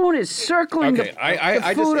spoon is circling the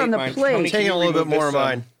I food just on ate the mine. plate. Tony, Taking a little bit more of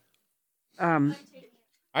mine.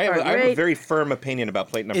 I have a very firm opinion about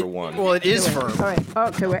plate number one. Well, it is firm. All right.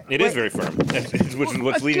 Okay, wait. It is very firm, which is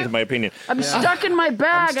what's leading to my opinion. I'm stuck in my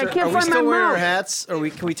bag. I can't Are we find my still wearing our mouth. hats? Or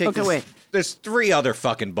can we take Okay, this? wait. There's 3 other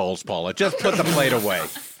fucking bowls, Paula. Just put the plate away.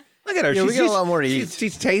 Look at her. Yeah, we got a lot more to eat.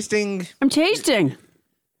 She's tasting. I'm tasting.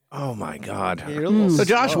 Oh, my God. You're a little So,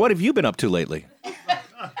 Josh, what have you been up to lately?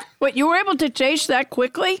 Wait, you were able to taste that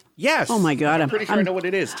quickly? Yes. Oh my God! I'm pretty sure I know what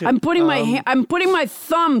it is, too. I'm putting I'm putting my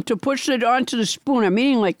thumb to push it onto the spoon. I'm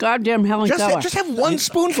eating like goddamn Helen Keller. Just have one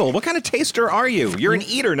spoonful. What kind of taster are you? You're an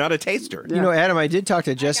eater, not a taster. You know, Adam, I did talk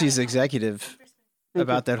to Jesse's executive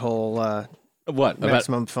about that whole What?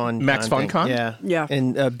 Maximum Fun. Max Fun thing. Con? Yeah. Yeah.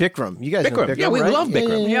 And Bikram. You guys know Bikram. Bikram, Yeah, we right? love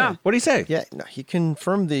Bikram. Yeah. What do you say? Yeah, no, he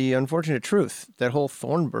confirmed the unfortunate truth. That whole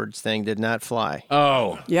Thornbirds thing did not fly.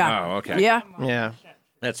 Oh. Yeah. Oh, okay. Yeah. Yeah.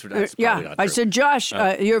 That's probably Yeah, not I true. said, Josh,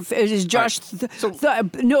 is Josh?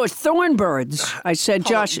 No, it's Thornbirds. I said,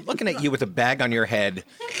 Josh. Looking at you with a bag on your head,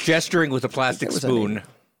 gesturing with a plastic spoon.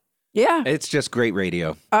 Yeah. It's just great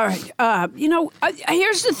radio. All right.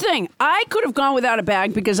 Here's the thing. I could have gone without a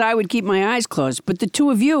bag because I would keep my eyes closed. But the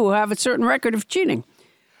two of you have a certain record of cheating.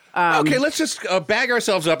 Okay, let's just bag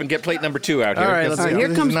ourselves up and get plate number 2 out here. All right, This- let's All right, go. here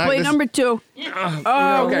this comes is not- plate this- number 2.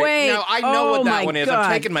 Oh, Okay, wait. now I know Oh, what that my one is. God.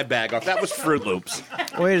 I'm taking my bag off. That was Fruit Loops.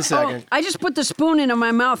 Wait a Oh, second. I just put the spoon into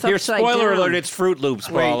my mouth Here, upside spoiler down. alert, it's Fruit Loops,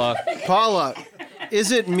 Paula. Paula,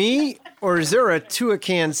 is it me or is there a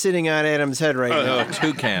Tuacan sitting on Adam's head right now? Oh,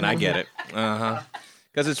 toucan, I get it. Uh-huh.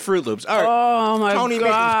 Because it's Fruit Loops. All right. Oh, my Tony, make this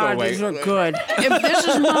go God. away. These are good. If this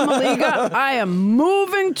is Mama Liga, I am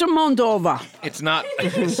moving to Moldova. It's not.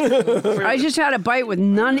 I just had a bite with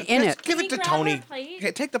none in it. Give it to grab Tony. her plate?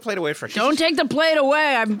 Okay, take the plate away for Don't take the plate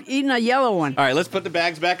away. I'm eating a yellow one. All right, let's put the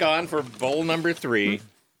bags back on for bowl number 3.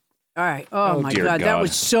 All right. Oh, my dear God. That God.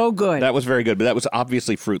 was so good. That was very good, but that was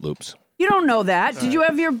obviously Fruit Loops. You don't know that. Did you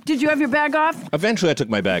have your bag off? Eventually, I took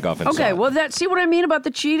my bag off and saw Okay. it. Well, see what I mean about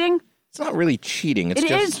the cheating? It's not really cheating. It's It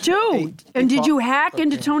just, is too. And did you hack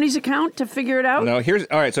into Tony's account to figure it out? No,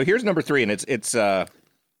 all right. So here's number 3, and it's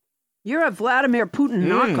You're a Vladimir Putin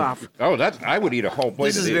knockoff. I would eat a whole plate.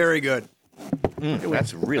 This of is these. very good.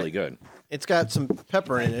 That's really good. It's got some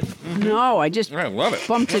pepper in it. No, I just I love it.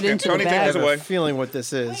 bumped it into Tony, the take bag. this away. Feeling what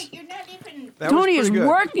this is. You're not even. That was Tony is pretty good.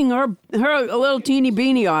 working her little teeny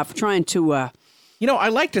beanie off trying to. You know, I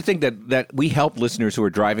like to think that we help listeners who are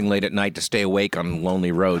driving late at night to stay awake on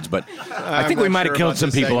lonely roads, but I think we not might sure have killed about some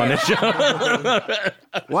this people on segment. this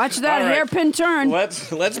show. Watch that All right. hairpin turn.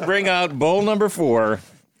 Let's bring out bowl number 4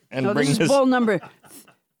 and No, bring this is bowl number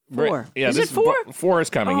 4. Yeah, is this it 4? 4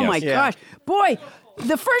 is coming. Oh yes. my gosh, boy!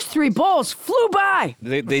 The first 3 bowls flew by.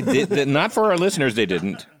 They did not for our listeners. They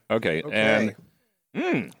didn't. Okay. And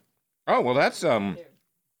oh well, that's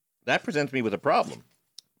that presents me with a problem.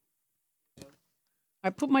 I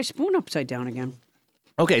put my spoon upside down again.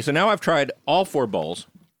 Okay, so now I've tried all 4 bowls,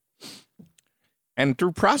 and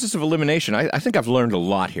through process of elimination, I think I've learned a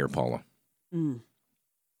lot here, Paula.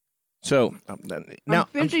 So now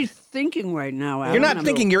I'm busy thinking right now. Adam. you're not I'm-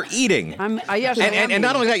 thinking, you're eating. Yes, I am And not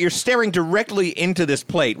eating. only that, you're staring directly into this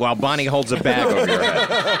plate while Bonnie holds a bag over your head.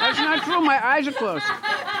 That's not true. My eyes are closed.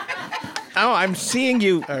 Oh, I'm seeing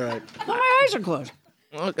you. All right. No, my eyes are closed.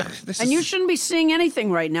 This And is- you shouldn't be seeing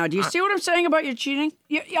anything right now. Do you see what I'm saying about your cheating?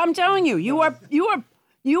 I'm telling you, you are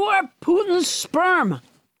Putin's sperm.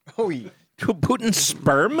 Oh, yeah. Putin's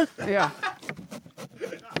sperm? Yeah.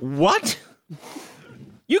 What?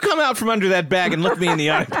 You come out from under that bag and look me in the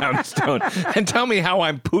eye, Poundstone, and tell me how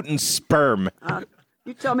I'm Putin's sperm.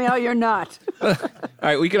 You tell me how you're not. All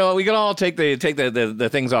right, we can all take the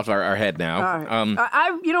things off our head now. All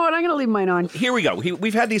right. You know what? I'm going to leave mine on. Here we go.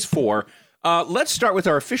 We've had these 4. Let's start with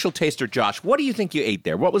our official taster, Josh. What do you think you ate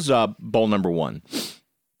there? What was bowl number 1?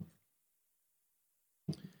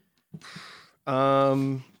 What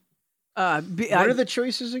are the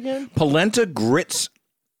choices again? Polenta, grits,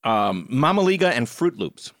 Mama Liga, and Fruit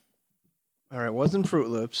Loops. All right, wasn't Fruit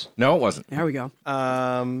Loops. No, it wasn't. There we go.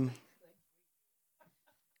 I'm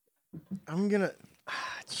gonna.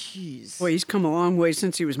 Jeez. Boy, he's come a long way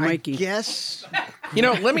since he was I Mikey. guess. You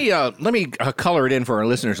know, let me color it in for our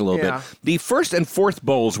listeners a little Yeah. bit. The first and fourth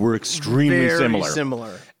bowls were extremely Very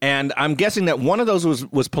similar. And I'm guessing that one of those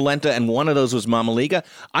was polenta and one of those was Mama Liga.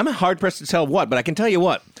 I'm hard pressed to tell what, but I can tell you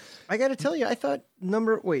what. I got to tell you, I thought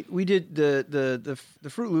we did the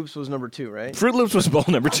Fruit Loops was number 2, right? Fruit Loops was bowl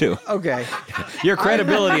number 2. Okay. Your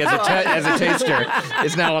credibility as a taster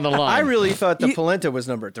is now on the line. I really thought the polenta was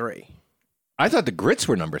number 3. I thought the grits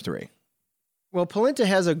were number 3. Well, polenta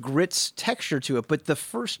has a grits texture to it, but the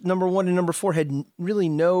first number 1 and number 4 had really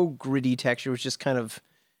no gritty texture. It was just kind of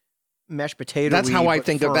mashed potato. That's how I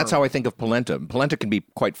think of polenta. Polenta can be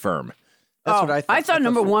quite firm. That's what I thought. I thought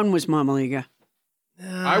number one was Mama Liga.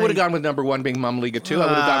 I would have gone with number 1 being Mama Liga 2. I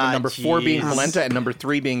would have gone with number 4 being polenta and number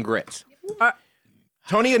 3 being grits.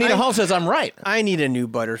 Tony Anita Hall says I'm right. I need a new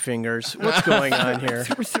Butterfingers. What's going on here?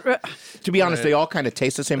 To be honest, they all kind of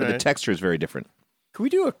taste the same, but the texture is very different. Can we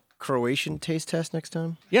do a Croatian taste test next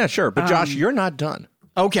time? Yeah, sure. But Josh, you're not done.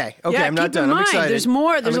 Okay, Yeah, I'm not keep done. in I'm mind, excited. there's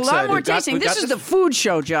more. There's a lot more We've got- tasting. we've This got is this- the food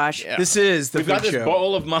show, Josh. This is the We've got food this show.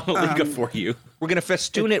 bowl of Mama Liga for you. We're going to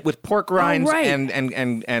festoon it with pork rinds right.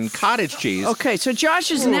 and cottage cheese. Okay, so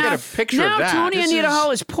Josh is We'll now. get a picture now of that. Tony This Anita is-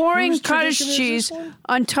 Hall is pouring whose cottage tradition is cheese this one?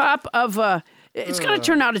 on top of It's going to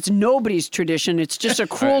turn out it's nobody's tradition. It's just a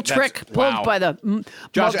cruel That's- trick pulled wow. by the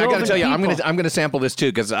Josh, I got to Moldovan tell you, people. I'm going to sample this too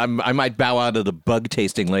because I might bow out of the bug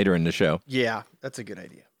tasting later in the show. Yeah, that's a good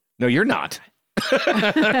idea. No, you're not.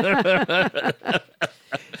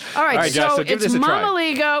 All right, Josh, so give it's this a try. Mama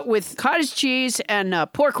Liga with cottage cheese and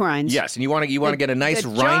pork rinds. Yes, and you want to get a nice that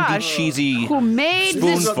rindy, Josh, cheesy. who made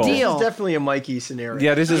this spoonful. This deal. is definitely a Mikey scenario.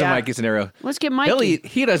 Yeah, this is Yeah. a Mikey scenario. Let's get Mikey.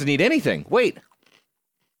 He doesn't eat anything. Wait.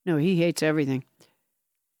 No, he hates everything.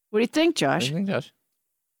 What do you think, Josh? Josh?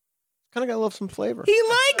 Kind of got to love some flavor. He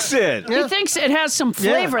likes it. He thinks it has some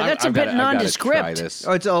flavor. Yeah. That's a bit Try nondescript. this.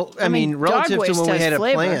 Oh, it's all. I mean, dog relative to waste when we has had it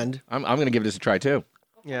flavor. planned. I'm going to give this a try too.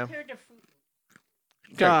 Yeah,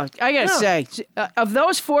 I gotta say, of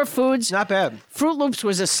those four foods, not bad. Fruit Loops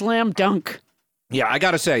was a slam dunk. Yeah, I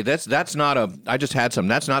got to say that's not a. I just had some.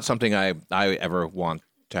 That's not something I ever want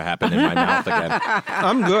to happen in my mouth again.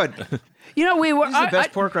 I'm good. You know, we were. This is the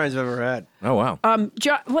best pork rinds I've ever had. Oh wow.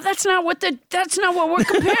 Well, that's not what we're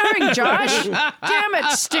comparing, Josh. Damn it,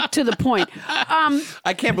 stick to the point.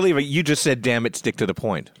 I can't believe it. You just said, "Damn it, stick to the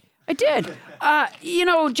point." I did. You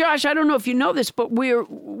know, Josh, I don't know if you know this, but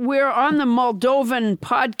we're on the Moldovan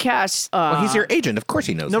podcast. Well, he's your agent. Of course,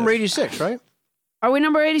 he knows. Number this. 86, right? Are we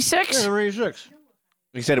number 86? Yeah, number 86.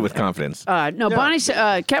 He said it with confidence. No, Bonnie.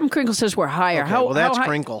 Captain Crinkle says we're higher. Okay, well, that's how high?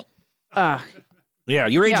 Crinkle. Yeah,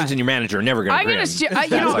 your agents and your manager are never going to I'm agree. gonna. on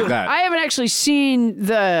You know, like that. I haven't actually seen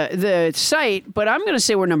the site, but I'm going to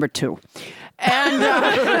say we're number 2.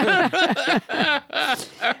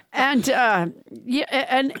 And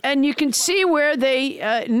and you can see where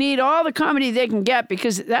they need all the comedy they can get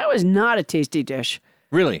because that was not a tasty dish.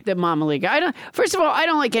 Really? The Mama Liga. First of all, I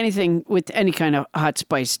don't like anything with any kind of hot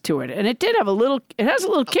spice to it, and it has a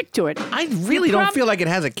little kick to it. I really don't feel like it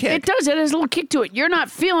has a kick. It does. It has a little kick to it. You're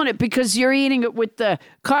not feeling it because you're eating it with the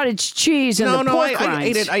cottage cheese and the pork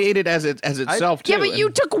rinds. I ate it as itself too. Yeah, but you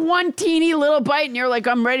took one teeny little bite and you're like,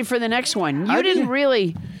 I'm ready for the next one. You didn't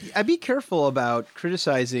really. I'd be careful about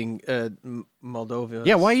criticizing Moldova.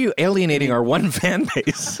 Yeah, why are you alienating our one fan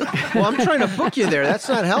base? Well, I'm trying to book you there. That's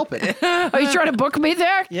not helping. Are you trying to book me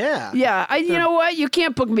there? Yeah. Yeah. You know what? You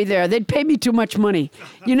can't book me there. They'd pay me too much money.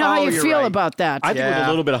 You know how Oh, you you're feel right. about that. I think with Yeah. a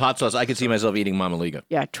little bit of hot sauce, I could see myself eating Mama Liga.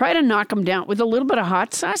 Yeah. Try to knock them down with a little bit of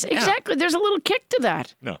hot sauce. Exactly. There's a little kick to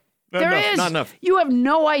that. No. There is. Not enough. You have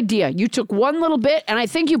no idea. You took one little bit, and I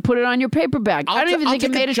think you put it on your paper bag. I don't even think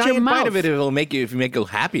it made it to your mouth. Bite of it. It'll make you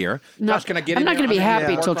happier. No, Josh, can I get I'm in not there going to be underneath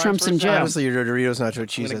happy the till pork Trump's in rinds for a jail. Honestly, your Doritos nacho second?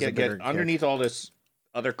 cheese I'm has a going to better get underneath all this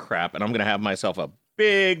other crap, and I'm going to have myself a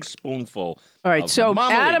big spoonful. All right, of so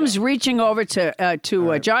Mama Adam's Liga. reaching over to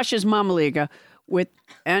Josh's Mama Liga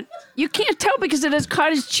and you can't tell because it has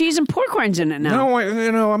cottage cheese and pork rinds in it now.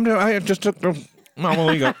 No, I just took the Mama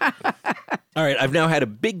Liga. All right, I've now had a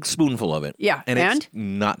big spoonful of it. Yeah, and and? it's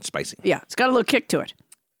not spicy. Yeah, it's got a little kick to it.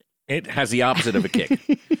 It has the opposite of a kick.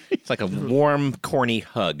 It's like a warm, corny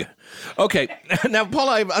hug. Okay, now,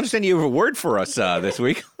 Paula, I understand you have a word for us this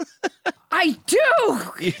week. I do.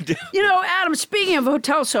 You do. You know, Adam, speaking of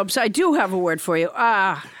hotel soaps, I do have a word for you.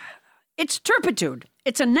 It's turpitude.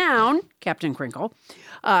 It's a noun, Captain Crinkle,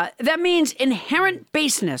 that means inherent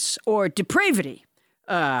baseness or depravity.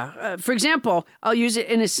 For example, I'll use it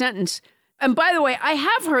in a sentence. And by the way, I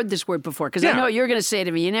have heard this word before because I Yeah. know you're going to say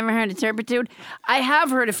to me, you never heard of turpitude? I have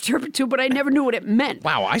heard of turpitude, but I never knew what it meant.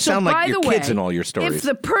 Wow, I So sound like by your the kids way, in all your stories. If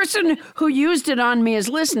the person who used it on me is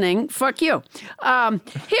listening, fuck you.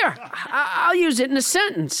 Here, I'll use it in a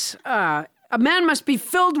sentence. A man must be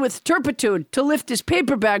filled with turpitude to lift his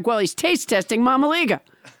paper bag while he's taste testing Mama Liga.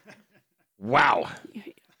 Wow.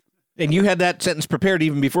 And you had that sentence prepared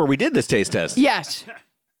even before we did this taste test. Yes.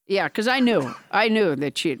 Yeah, because I knew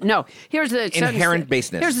that she. No, here's the Inherent sentence,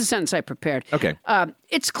 baseness. Here's the sentence I prepared. Okay.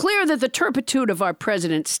 It's clear that the turpitude of our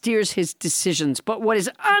president steers his decisions, but what is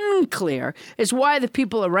unclear is why the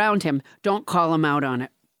people around him don't call him out on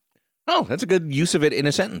it. Oh, that's a good use of it in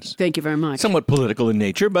a sentence. Thank you very much. Somewhat political in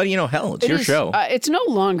nature, but hell, it's It your is, show. It's no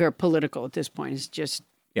longer political at this point. It's just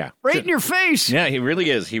Yeah. Right in your face. Yeah, he really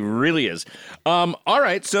is. He really is. All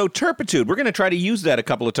right, so turpitude. We're going to try to use that a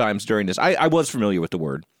couple of times during this. I was familiar with the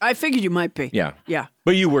word. I figured you might be. Yeah. Yeah.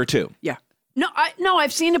 But you were too. Yeah. No,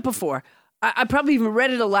 I've seen it before. I probably even read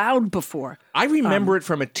it aloud before. I remember it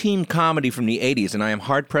from a teen comedy from the 80s, and I am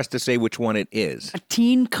hard-pressed to say which one it is. A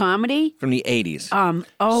teen comedy? From the 80s.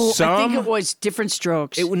 I think it was Different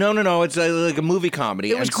Strokes. No. It's like a movie comedy.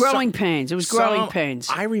 It was Growing Pains. It was Growing Pains.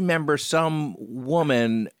 I remember some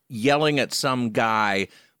woman yelling at some guy,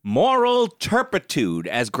 moral turpitude,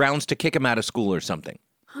 as grounds to kick him out of school or something.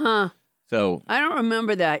 Huh. So I don't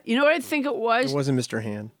remember that. You know what I think it was? It wasn't Mr.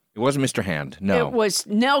 Hand. it wasn't Mr. Hand. No. It was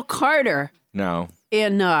Nell Carter No.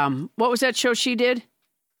 in, what was that show she did?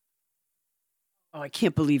 Oh, I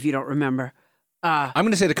can't believe you don't remember. I'm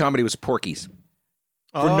going to say the comedy was Porky's.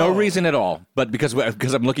 For no reason at all, but because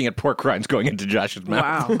I'm looking at pork rinds going into Josh's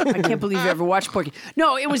mouth. Wow. I can't believe you ever watched Porky.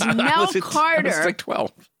 No, it was Nell Carter I was like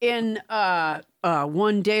 12. in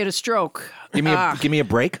One Day at a Stroke. Give me a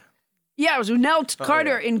break. Yeah, it was Nell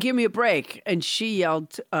Carter in Give Me a Break, and she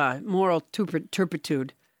yelled moral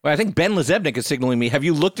turpitude. Well, I think Ben Lezebnik is signaling me. Have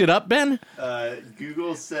you looked it up, Ben?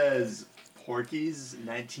 Google says Porky's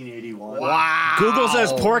 1981. Wow. Google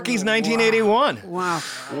says Porky's 1981. Wow. Wow.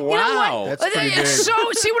 You know what? That's pretty big. So,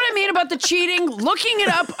 see what I mean about the cheating? Looking it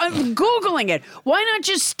up, Googling it. Why not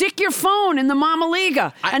just stick your phone in the Mama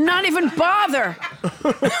Liga and not even bother?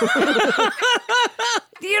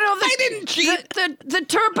 You know, I didn't cheat.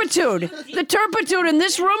 The turpitude in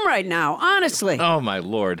this room right now, honestly. Oh, my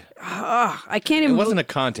Lord. I can't even. It wasn't a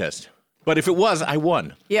contest. But if it was, I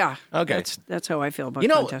won. Yeah. Okay. That's how I feel about You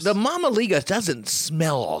know, contests. the Mama Liga doesn't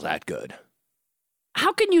smell all that good.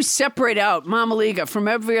 How can you separate out Mama Liga from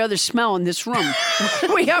every other smell in this room?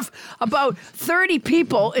 We have about 30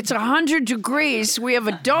 people. It's 100 degrees. We have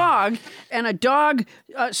a dog and a dog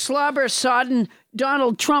slobber sodden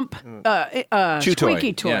Donald Trump Chew toy.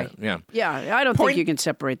 squeaky toy. Yeah. Yeah, I don't think you can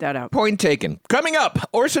separate that out. Point taken. Coming up,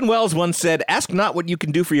 Orson Welles once said, "Ask not what you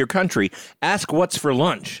can do for your country, ask what's for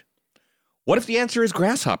lunch." What if the answer is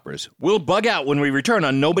grasshoppers? We'll bug out when we return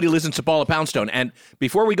on Nobody Listens to Paula Poundstone. And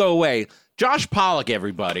before we go away, Josh Pollock,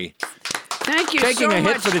 everybody. Thank you Taking so a hit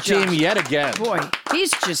much, for the Josh. team yet again. Boy,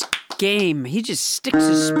 he's just game. He just sticks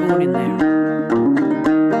his spoon in there.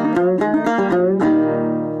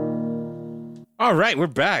 All right, we're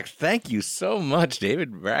back. Thank you so much,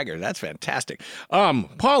 David Bragger. That's fantastic.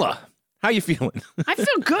 Paula, how you feeling? I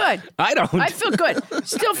feel good. I don't. I feel good.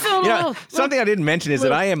 Still feeling a little. Something I didn't mention is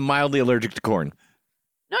that I am mildly allergic to corn.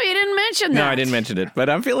 No, you didn't mention that. No, I didn't mention it, but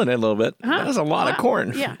I'm feeling it a little bit. That was a lot of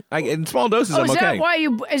corn. Yeah. In small doses, Oh, I'm okay.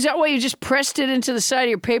 Is that why you just pressed it into the side of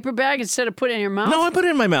your paper bag instead of putting it in your mouth? No, I put it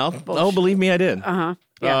in my mouth. Oh, believe me, I did. Uh-huh.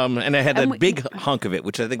 Yeah. And I had a big hunk of it,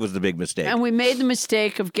 which I think was the big mistake. And we made the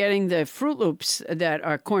mistake of getting the Fruit Loops that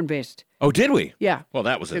are corn-based. Oh, did we? Yeah. Well,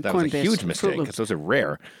 that was The a corn-based huge Fruit mistake Loops. because those are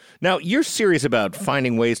rare. Now, you're serious about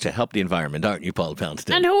finding ways to help the environment, aren't you, Paula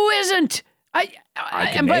Poundstone? And who isn't? And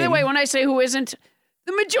by the name- way, when I say who isn't,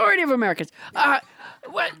 the majority of Americans. I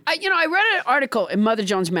read an article in Mother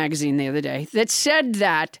Jones magazine the other day that said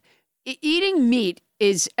that eating meat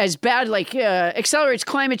is as bad, accelerates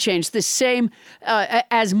climate change the same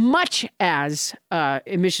as much as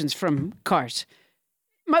emissions from cars.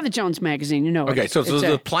 Mother Jones magazine, you know. Okay, so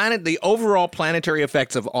the overall planetary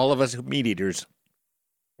effects of all of us meat eaters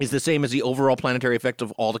is the same as the overall planetary effect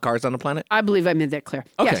of all the cars on the planet? I believe I made that clear.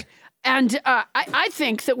 Okay. Yes. And I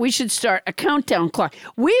think that we should start a countdown clock.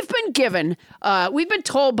 We've been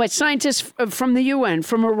told by scientists from the UN,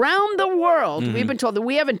 from around the world, we've been told that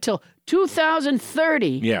we have until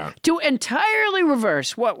 2030 to entirely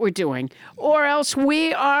reverse what we're doing, or else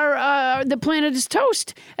the planet is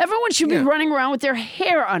toast. Everyone should be running around with their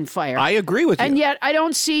hair on fire. I agree with you. And yet, I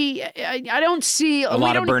don't see a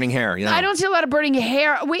lot of burning hair. Yeah. I don't see a lot of burning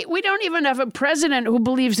hair. We don't even have a president who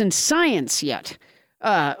believes in science yet.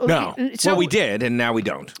 No. So, well, we did, and now we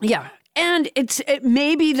don't. Yeah. And it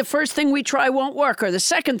maybe the first thing we try won't work, or the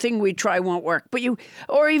second thing we try won't work,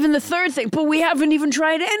 or even the third thing. But we haven't even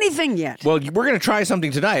tried anything yet. Well, we're going to try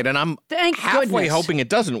something tonight, and I'm halfway hoping it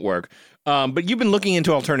doesn't work. But you've been looking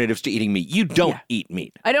into alternatives to eating meat. You don't eat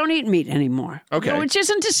meat. I don't eat meat anymore. Okay. Which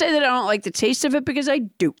isn't to say that I don't like the taste of it, because I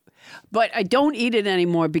do. But I don't eat it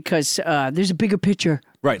anymore because there's a bigger picture.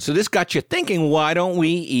 Right. So this got you thinking, why don't we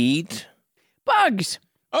eat bugs?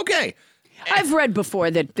 Okay. I've read before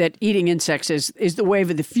that eating insects is the wave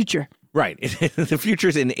of the future. Right. The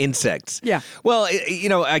future's in insects. Yeah. Well,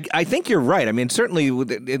 I think you're right. I mean, certainly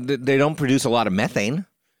they don't produce a lot of methane.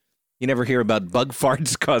 You never hear about bug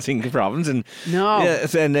farts causing problems, and No.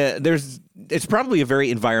 it's probably a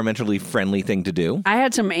very environmentally friendly thing to do. I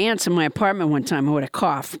had some ants in my apartment one time who had a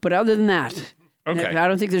cough, but other than that, Okay. I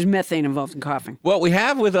don't think there's methane involved in coughing. Well, we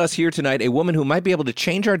have with us here tonight a woman who might be able to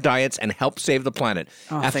change our diets and help save the planet.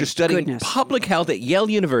 After thank studying goodness. public health at Yale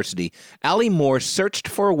University, Allie Moore searched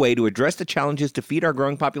for a way to address the challenges to feed our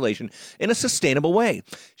growing population in a sustainable way.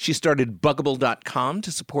 She started Buggable.com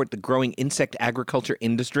to support the growing insect agriculture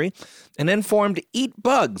industry, and then formed Eat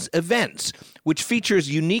Bugs Events, which features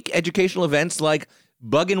unique educational events like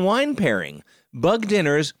bug and wine pairing, bug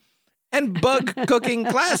dinners, and bug cooking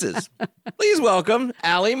classes. Please welcome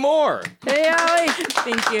Allie Moore. Hey, Allie.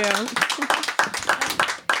 Thank you.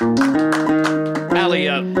 Allie,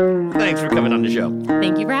 thanks for coming on the show.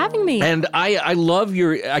 Thank you for having me. And I love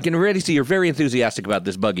I can already see you're very enthusiastic about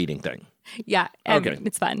this bug eating thing. Yeah, Okay.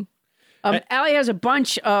 it's fun. Allie has a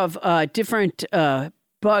bunch of different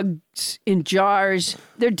bugs in jars.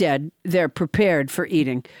 They're dead. They're prepared for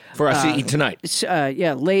eating. For us to eat tonight.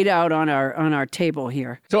 Laid out on our table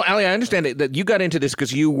here. So, Allie, I understand that you got into this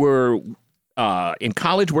because you were in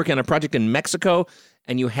college working on a project in Mexico,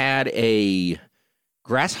 and you had a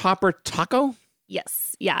grasshopper taco?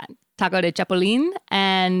 Yes, yeah, taco de chapulín,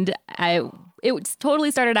 and it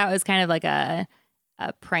totally started out as kind of like a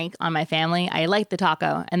prank on my family. I liked the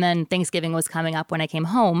taco, and then Thanksgiving was coming up when I came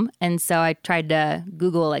home, and so I tried to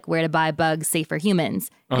Google like where to buy bugs safe for humans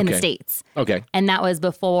in the Okay. States. Okay. And that was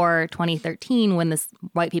before 2013 when this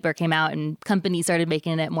white paper came out and companies started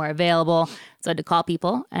making it more available. So I had to call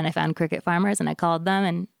people, and I found cricket farmers, and I called them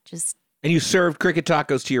and just. And you served cricket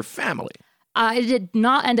tacos to your family. I did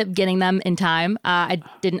not end up getting them in time. I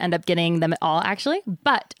didn't end up getting them at all, actually.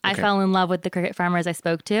 But I fell in love with the cricket farmers I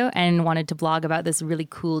spoke to and wanted to blog about this really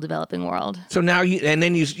cool developing world. So now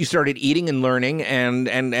you started eating and learning, and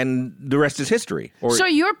the rest is history. So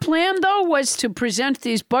your plan, though, was to present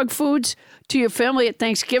these bug foods to your family at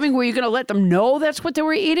Thanksgiving. Were you going to let them know that's what they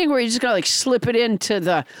were eating, or were you just going to slip it into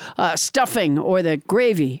the stuffing or the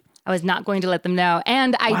gravy? I was not going to let them know.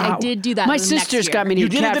 And I did do that My the sister's next year. got me to You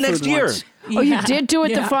eat did it cat the next food year. once. Oh, you did do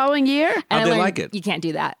it the following year? And How'd I they learned like it? You can't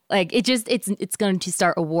do that. Like it's going to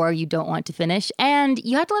start a war you don't want to finish, and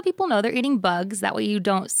you have to let people know they're eating bugs. That way you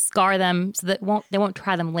don't scar them, so that they won't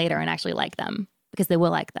try them later and actually like them, because they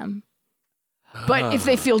will like them. But if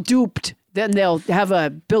they feel duped, then they'll have a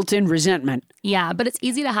built-in resentment. Yeah, but it's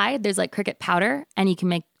easy to hide. There's like cricket powder, and you can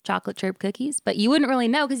make chocolate chip cookies, but you wouldn't really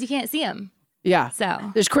know because you can't see them. Yeah. So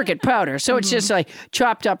There's cricket powder. So it's just like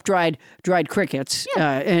chopped up dried crickets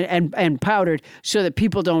and powdered so that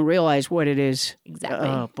people don't realize what it is. Exactly.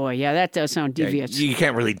 Oh, boy. Yeah, that does sound devious. You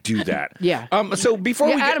can't really do that. Yeah. So before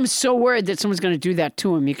Yeah, we get... Adam's so worried that someone's going to do that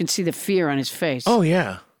to him. You can see the fear on his face. Oh,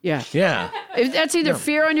 yeah. Yeah. Yeah. That's either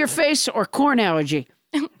fear on your face or corn allergy.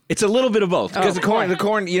 It's a little bit of both. Because Oh, the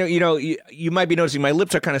corn, you might be noticing my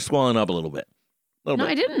lips are kind of swollen up a little bit. No,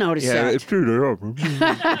 I didn't notice Yeah, that. it's true.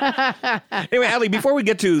 Anyway, Allie, before we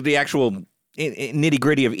get to the actual nitty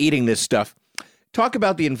gritty of eating this stuff, talk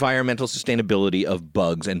about the environmental sustainability of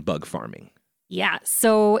bugs and bug farming. yeah,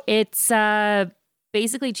 so it's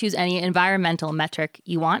basically choose any environmental metric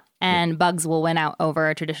you want, and bugs will win out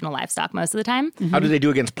over traditional livestock most of the time. How do they do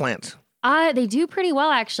against plants? They do pretty well,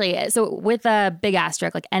 actually. So with a big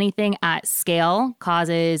asterisk, like anything at scale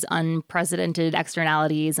causes unprecedented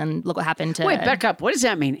externalities, and look what happened to... Wait, back up. What does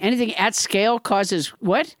that mean? Anything at scale causes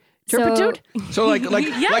what? Turpitude? So like a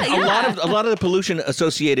yeah. lot of the pollution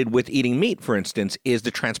associated with eating meat, for instance, is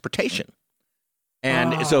the transportation.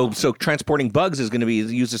 And so transporting bugs is going to be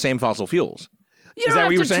use the same fossil fuels. You Is don't that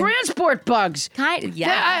what you have were to saying? transport bugs.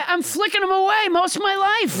 I'm flicking them away most of my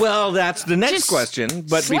life. Well, that's the next Just question.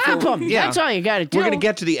 But slap before, them. That's all you got to do. We're going to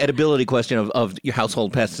get to the edibility question of your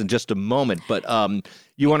household pests in just a moment. But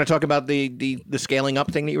you want to talk about the scaling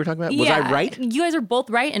up thing that you were talking about? Was I right? You guys are both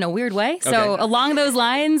right in a weird way. So Okay. along those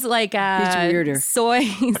lines, like He's weirder. soy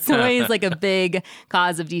is like a big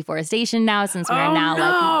cause of deforestation now, since we're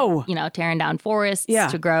now like tearing down forests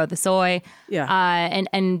to grow the soy. Yeah.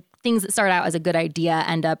 And things that start out as a good idea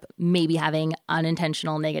end up maybe having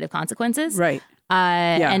unintentional negative consequences. Right.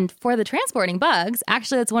 And for the transporting bugs,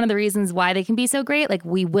 actually, that's one of the reasons why they can be so great. Like,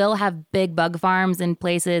 we will have big bug farms in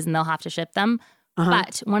places, and they'll have to ship them.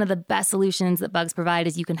 But one of the best solutions that bugs provide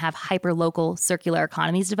is you can have hyper-local circular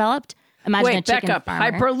economies developed. Imagine a Wait, back chicken up.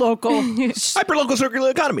 farmer. Hyperlocal Hyperlocal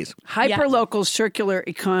circular economies. circular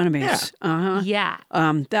economies. Yeah.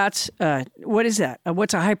 That's what is that?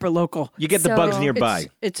 What's a hyperlocal? You get the bugs So nearby.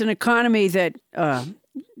 It's an economy that and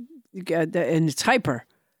it's hyper.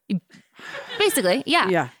 Basically,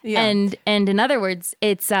 yeah. Yeah. And in other words,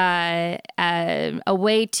 it's a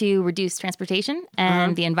way to reduce transportation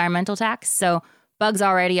and the environmental tax. So bugs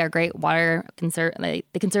already are great water they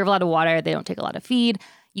conserve a lot of water. They don't take a lot of feed.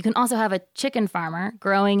 You can also have a chicken farmer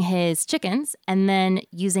growing his chickens and then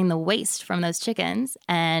using the waste from those chickens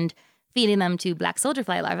and feeding them to black soldier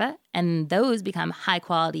fly larvae, and those become high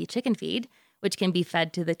quality chicken feed, which can be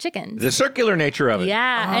fed to the chickens. The circular nature of it.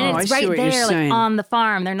 Yeah, and I it's see right what you're there, saying. like on the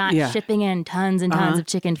farm. They're not shipping in tons and tons of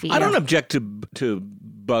chicken feed. I don't object to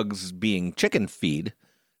bugs being chicken feed.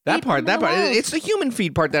 That part, it's the human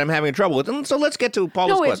feed part that I'm having trouble with. And so let's get to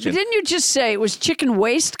Paula's No, wait, question, but didn't you just say it was chicken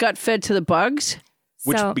waste got fed to the bugs?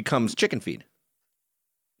 which So- becomes chicken feed.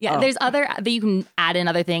 Yeah, there's other that you can add in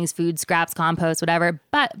other things, food scraps, compost, whatever.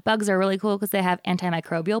 But bugs are really cool because they have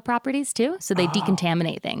antimicrobial properties too, so they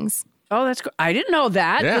decontaminate things. Oh, that's cool. I didn't know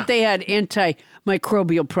that they had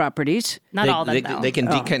antimicrobial properties. Not all of them, though. They can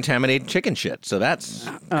decontaminate chicken shit, so that's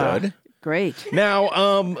good. Great. Now,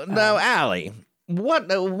 Allie,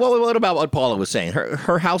 what about what Paula was saying?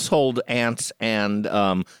 Her household ants and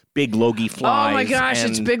big logie flies. Oh my gosh,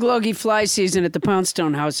 it's and- big logie fly season at the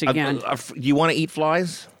Poundstone house again. You want to eat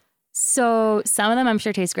flies? So some of them I'm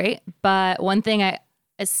sure taste great, but one thing I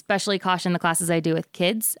especially caution the classes I do with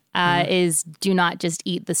kids is do not just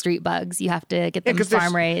eat the street bugs. You have to get them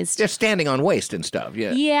farm raised. They're standing on waste and stuff.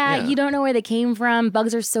 Yeah. Yeah, you don't know where they came from.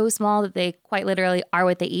 Bugs are so small that they quite literally are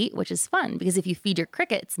what they eat, which is fun because if you feed your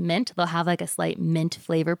crickets mint, they'll have like a slight mint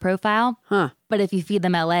flavor profile. Huh. But if you feed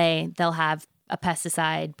them LA, they'll have a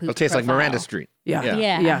pesticide poop It'll taste like profile. Miranda Street. Yeah.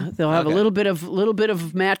 Yeah. They'll have a little bit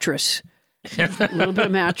of mattress. A little bit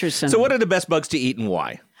of mattress. So what are the best bugs to eat and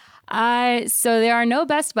why? So there are no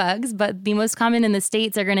best bugs, but the most common in the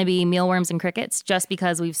States are going to be mealworms and crickets, just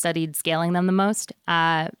because we've studied scaling them the most.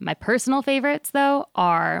 My personal favorites, though,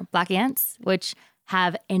 are black ants, which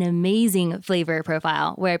have an amazing flavor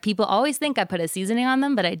profile, where people always think I put a seasoning on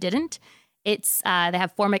them, but I didn't. It's they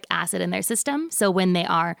have formic acid in their system, so when they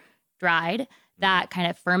are dried, that kind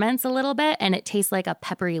of ferments a little bit, and it tastes like a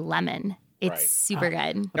peppery lemon. It's super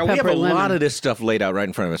good. Now, we have Pepper a lot lemon. of this stuff laid out right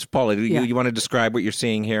in front of us. Paula, you want to describe what you're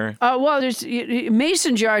seeing here? Well, there's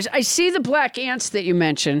mason jars. I see the black ants that you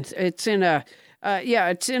mentioned. It's in a,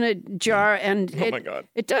 it's in a jar, and my God.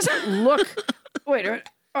 it doesn't look. Wait,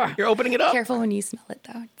 You're opening it up. Careful when you smell it,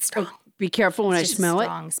 though. It's strong. be careful when It's I just smell a it.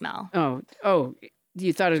 strong smell. Oh,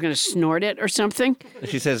 you thought I was going to snort it or something?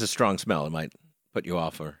 She says a strong smell. It might put you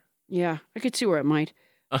off. Or Yeah, I could see where it might.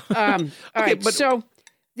 All right, but- so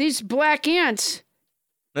these black ants.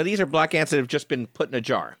 now these are black ants that have just been put in a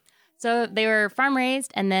jar. So they were farm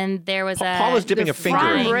raised, and then there was a Paula's dipping a finger in.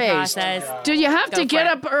 farm drying raised. process. Do you have Go to for get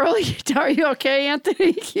it. up early? Are you okay,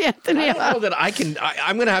 Anthony? Anthony, I don't know that I can.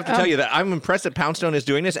 I'm going to have to tell you that I'm impressed that Poundstone is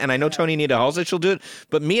doing this, and I know Tony Nita Halsey she'll do it.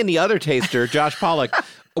 But me and the other taster, Josh Pollock,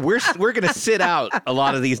 we're going to sit out a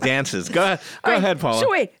lot of these dances. Go ahead, Paula. So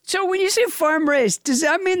wait, so when you say farm raised, does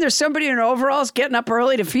that mean there's somebody in overalls getting up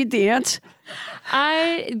early to feed the ants?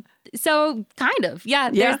 So kind of, yeah.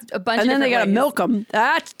 Yeah, There's a bunch and of then they got different to ways. milk them.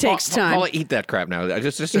 That takes time. Paula, eat that crap now. I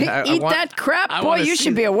Eat that crap, I boy. wanna You see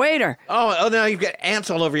should be a waiter. Oh, now you've got ants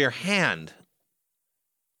all over your hand.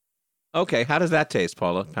 Okay, how does that taste,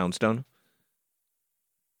 Paula Poundstone?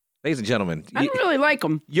 Ladies and gentlemen, I don't really like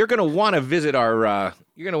them. you're going to want to visit our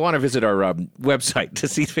website to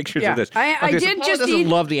see pictures Yeah, of this. I so did Paula just doesn't eat-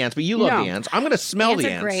 love the ants, but you love No. the ants. I'm going to smell Ants the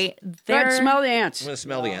are ants. great. Go They're ahead, smell the I'm ants. going to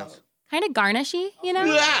smell the ants. kind of garnishy, you know.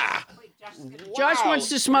 Ah! Josh wants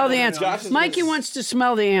to smell the ants. Mikey wants to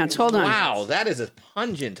smell the ants. Hold on. Wow, that is a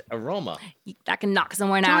pungent aroma. That can knock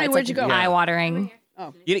someone Tony, out. It's where'd like you go? eye-watering.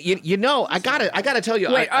 You know, I gotta tell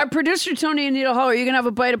you, Wait, our producer Tony and Anita Hall, are you gonna have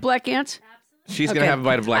a bite of black ants? she's okay. gonna have a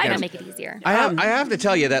bite of black I gotta ants. make it easier. I have to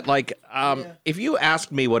tell you that, like, if you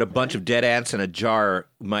asked me what a bunch of dead ants in a jar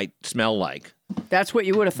might smell like, That's what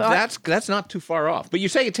you would have thought. that's not too far off. But you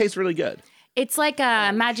say it tastes really good. It's like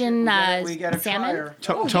imagine We got a salmon.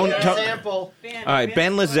 sample. All right,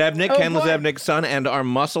 Ben Lezebnik, Oh, Ken boy. Lezebnik's son, and our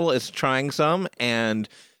muscle is trying some, and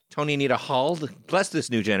Tony Anita Hall, bless this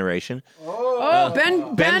new generation.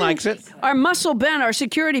 Ben likes it. Our muscle Ben, our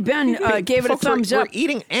security Ben, gave it a Folks, we're- thumbs up. We're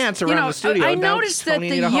eating ants around You know, the studio. I Now noticed that Tony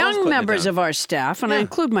the Anita Hall's young putting it members down. of our staff, and I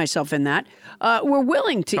include myself in that, were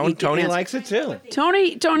willing to eat the Tony ants. likes it too.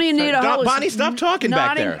 Tony and Anita Hall is Bonnie, stop talking back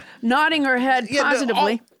nodding, there. nodding her head Yeah,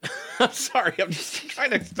 positively. I'm sorry, I'm just trying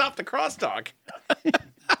to stop the crosstalk.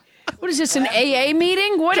 What is this, an AA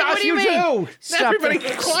meeting? What Josh, do you you mean? too. Stop Everybody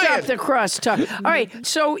the, quiet. Stop the crosstalk. All right,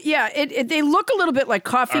 so yeah, they look a little bit like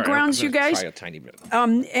coffee All right, grounds, I'm you gonna guys. Try a tiny bit.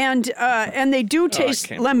 And they do taste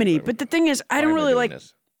can't believe lemony. it. But the thing is, I Why don't am I really doing like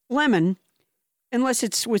this? lemon unless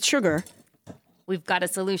it's with sugar. we've got a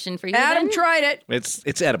solution for you. Adam then. tried it.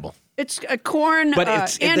 It's edible. It's a corn But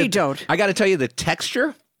it's antidote. I got to tell you, the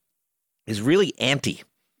texture is really anti.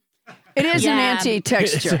 It is an Yeah.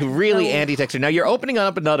 anti-texture. It's a really anti-texture. Now you're opening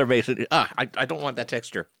up another base. I don't want that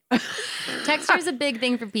texture. Texture is a big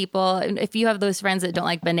thing for people. And if you have those friends that don't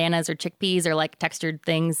like bananas or chickpeas or like textured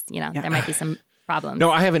things, there might be some problems.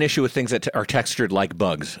 No, I have an issue with things that are textured like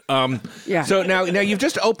bugs. Yeah. So now you've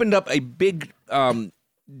just opened up a big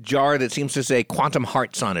jar that seems to say Quantum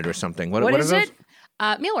Hearts on it or something. What is those? it?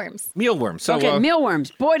 Mealworms. Mealworms. So, Okay,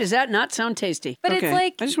 mealworms. Boy, does that not sound tasty. But it's Okay.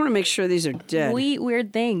 like- I just want to make sure these are dead. We eat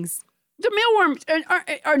weird things. The mealworms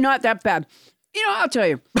are not that bad. I'll tell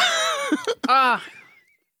you.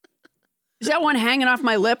 Is that one hanging off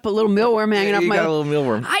my lip? A little mealworm hanging off you my got lip? a little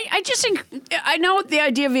mealworm. I just think, I know the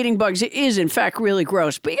idea of eating bugs is, in fact, really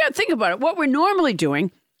gross. But you got to think about it. What we're normally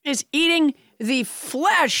doing is eating the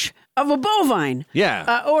flesh of a bovine.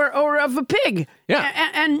 Yeah. Or of a pig. Yeah.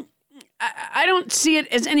 And I don't see it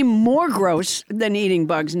as any more gross than eating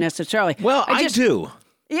bugs necessarily. Well, I do.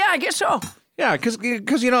 Yeah, I guess so. Yeah, because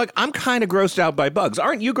I'm kind of grossed out by bugs.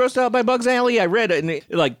 Aren't you grossed out by bugs, Allie? I read in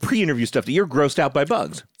the, pre-interview stuff that you're grossed out by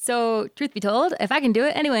bugs. So, truth be told, if I can do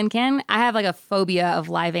it, anyone can. I have like a phobia of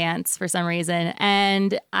live ants for some reason,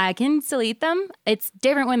 and I can still eat them. It's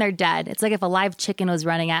different when they're dead. It's like if a live chicken was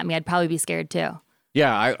running at me, I'd probably be scared too.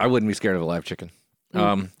 Yeah, I wouldn't be scared of a live chicken.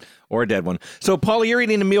 Or a dead one. So, Paula, you're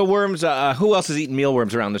eating the mealworms. Who else is eating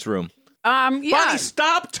mealworms around this room? Yeah. Bonnie,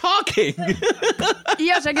 stop talking.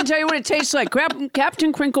 Yes, I can tell you what it tastes like.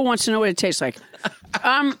 Captain Crinkle wants to know what it tastes like.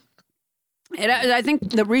 And I think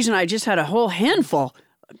the reason I just had a whole handful,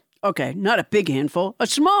 okay, not a big handful, a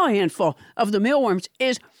small handful of the mealworms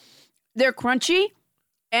is they're crunchy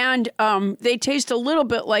and they taste a little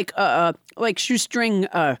bit like shoestring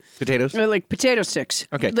Potatoes? like potato sticks.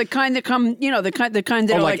 Okay. The kind that come, the kind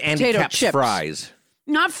that are like Andy potato Cap's chips. fries.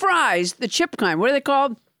 Not fries, the chip kind. What are they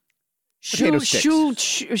called? Potato sticks.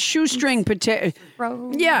 Shoestring potato.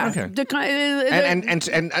 Yeah. Okay. The kind.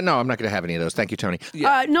 And no, I'm not going to have any of those. Thank you, Tony.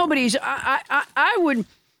 Nobody's. I would.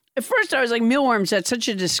 At first, I was like, mealworms. That's such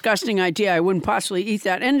a disgusting idea. I wouldn't possibly eat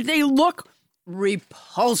that, and they look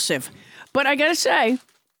repulsive. But I gotta say,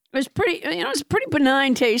 it's pretty. It's a pretty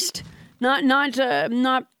benign taste. Not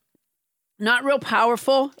real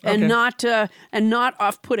powerful, and not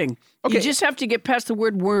off-putting. Okay. You just have to get past the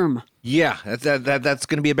word worm. Yeah, that's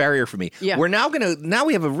going to be a barrier for me. Yeah. We're now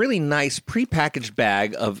we have a really nice prepackaged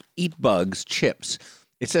bag of Eat Bugs chips.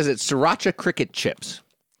 It says it's Sriracha Cricket chips.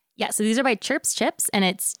 Yeah, so these are by Chirps Chips, and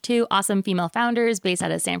it's two awesome female founders based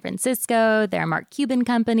out of San Francisco. They're a Mark Cuban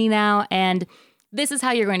company now, and this is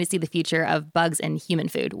how you're going to see the future of bugs in human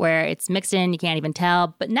food, where it's mixed in, you can't even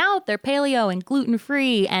tell. But now they're paleo and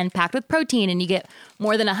gluten-free and packed with protein, and you get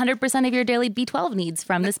more than 100% of your daily B12 needs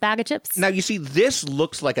from this bag of chips. Now, you see, this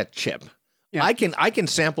looks like a chip. Yeah. I can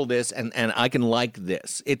sample this and I can like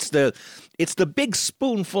this. It's the big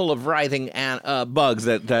spoonful of writhing bugs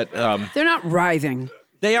that They're not writhing.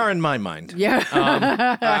 they are in my mind. Yeah.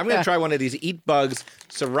 I'm going to try one of these Eat Bugs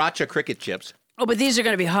Sriracha Cricket chips. Oh, but these are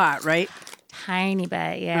going to be hot, right? Tiny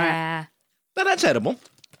bit, yeah. Now, that's edible.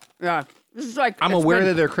 Yeah. This is like I'm it's aware been-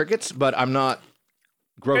 that they're crickets, but I'm not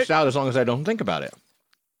grossed out as long as I don't think about it.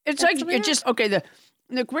 It's like it just okay.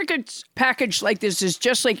 The crickets packaged like this is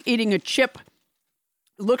just like eating a chip.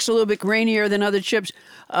 It looks a little bit grainier than other chips,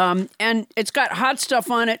 and it's got hot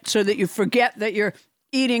stuff on it so that you forget that you're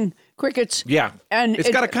eating crickets. Yeah, and it's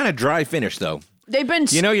got a kind of dry finish, though. They've been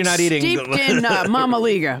you're not eating steeped in Mama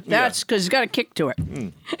Liga. That's because it's got a kick to it.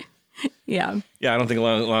 Yeah. Yeah, I don't think a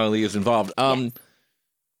lot of is involved.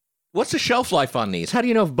 What's the shelf life on these? How do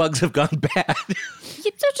you know if bugs have gone bad?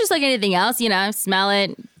 It's just like anything else, smell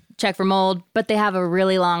it, check for mold, but they have a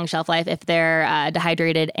really long shelf life if they're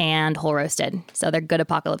dehydrated and whole roasted. So they're good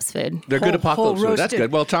apocalypse food. They're good apocalypse whole food. That's roasted.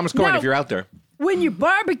 good. Well, Thomas Corn, Now- if you're out there. When you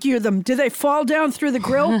barbecue them, do they fall down through the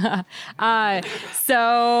grill?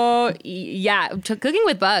 Cooking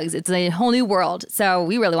with bugs, it's a whole new world. So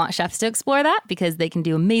we really want chefs to explore that because they can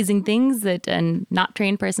do amazing things that a not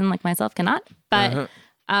trained person like myself cannot. But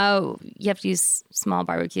you have to use small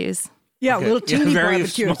barbecues. Yeah, little teeny very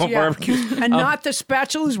barbecues. small barbecues. And not the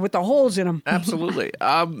spatulas with the holes in them. Absolutely.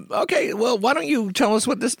 Okay, well, why don't you tell us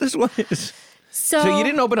what this one is? So you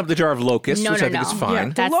didn't open up the jar of locusts, No, which no, I think is no.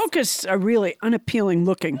 fine. Yeah, the locusts are really unappealing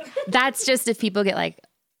looking. that's just if people get like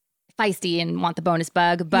feisty and want the bonus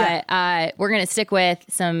bug, but we're going to stick with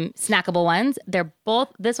some snackable ones.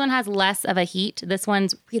 This one has less of a heat. This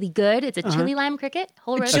one's really good. It's a chili lime cricket,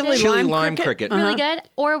 whole roasted. Chili lime cricket. Really good.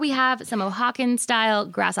 Or we have some Oaxacan style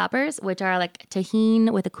grasshoppers, which are like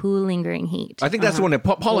tahine with a cool lingering heat. I think that's the one that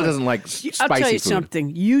Paula doesn't like spicy I'll tell you food.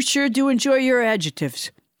 something. You sure do enjoy your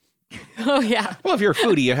adjectives. Oh, yeah. Well, if you're a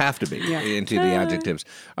foodie, you have to be into the adjectives.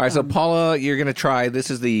 All right, so Paula, you're going to try. This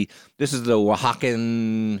is the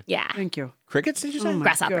Oaxacan Yeah. Thank you. crickets. Did you say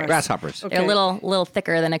Grasshoppers. Grasshoppers? They're a little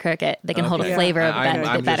thicker than a cricket. They can hold a flavor a I'm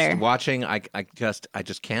bit better. just watching. I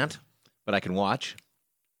just can't, but I can watch.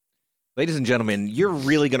 Ladies and gentlemen, you're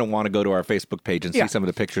really going to want to go to our Facebook page and see some of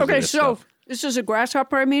the pictures. Okay, of this so stuff. this is a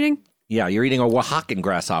grasshopper I'm eating. Yeah, you're eating a Oaxacan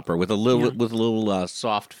grasshopper with a little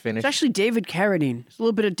soft finish. It's actually David Carradine. It's a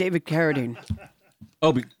little bit of David Carradine.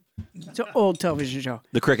 Oh, It's an old television show.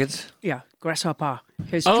 the crickets. Yeah, grasshopper.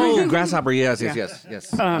 His Grasshopper. Yes.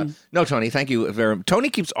 No, Tony, thank you very much. Tony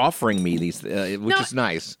keeps offering me these, which is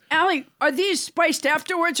nice. Allie, are these spiced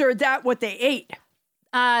afterwards, or is that what they ate?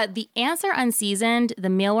 The ants are unseasoned. The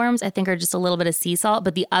mealworms, I think, are just a little bit of sea salt,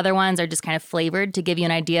 but the other ones are just kind of flavored to give you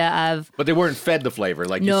an idea of But they weren't fed the flavor.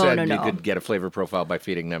 Like No, you said, no, you no. could get a flavor profile by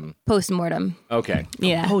feeding them. post-mortem. Okay.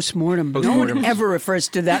 Yeah. Post-mortem. No one ever refers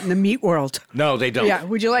to that in the meat world. No, they don't. Yeah,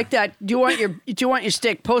 would you like that? Do you want your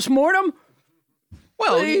steak post-mortem?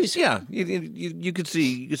 Well, Please. yeah. You could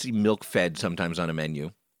see milk fed sometimes on a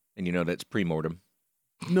menu, and you know that's pre-mortem.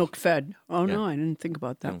 Milk fed. Oh no, I didn't think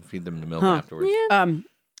about that. Don't feed them the milk afterwards. All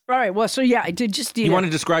right. Well, so yeah, I did just eat You it. want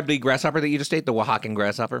to describe the grasshopper that you just ate, the Oaxacan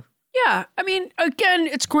grasshopper? Yeah, I mean, again,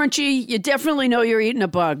 it's crunchy. You definitely know you're eating a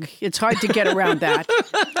bug. It's hard to get around that.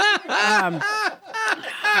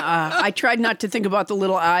 I tried not to think about the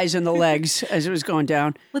little eyes and the legs as it was going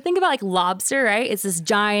down. Well, think about like lobster, right? It's this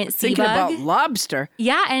giant sea Thinking bug. about lobster.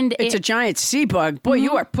 Yeah, and It's a giant sea bug. Boy,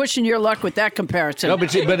 you are pushing your luck with that comparison. No,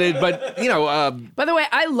 but you know, By the way,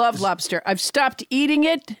 I love lobster. I've stopped eating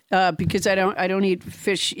it because I don't eat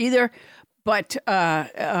fish either. But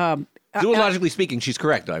zoologically speaking, she's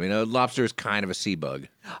correct. I mean, a lobster is kind of a sea bug.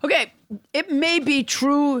 okay, it may be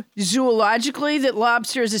true zoologically that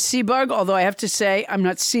lobster is a sea bug, although I have to say I'm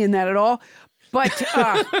not seeing that at all. But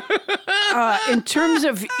in terms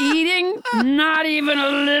of eating, not even a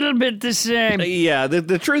little bit the same. Yeah,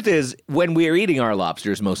 the truth is, when we're eating our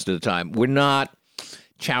lobsters most of the time, we're not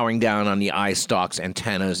chowing down on the eye stalks,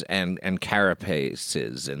 antennas, and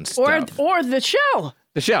carapaces and stuff. Or the shell.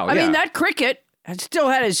 The shell, I mean, that cricket still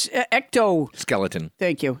had his skeleton.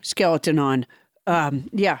 Thank you. Skeleton on.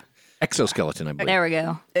 Yeah. Exoskeleton, I believe. there we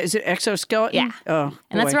go. Is it exoskeleton? Yeah. Oh,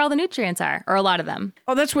 And that's boy. where all the nutrients are, or a lot of them.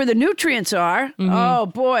 Oh, that's where the nutrients are. Mm-hmm. Oh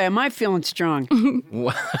boy, am I feeling strong.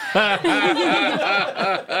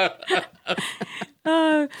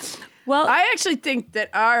 Well, I actually think that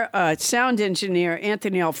our sound engineer,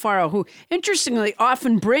 Anthony Alfaro, who interestingly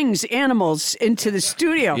often brings animals into the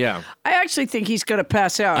studio, Yeah. I actually think he's going to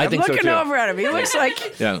pass out. I I'm think so, looking too. over at him. He looks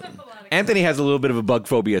like... Yeah. Anthony has a little bit of a bug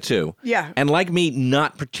phobia too. Yeah. And like me,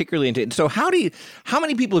 not particularly into it. So how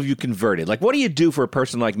many people have you converted? Like, what do you do for a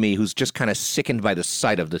person like me who's just kind of sickened by the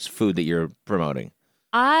sight of this food that you're promoting?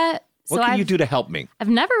 what What can you do to help me? I've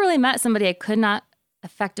never really met somebody I could not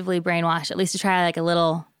effectively brainwash, at least to try like a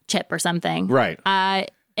little chip or something. Right.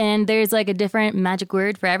 And there's like a different magic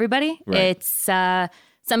word for everybody. Right. It's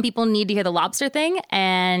some people need to hear the lobster thing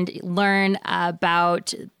and learn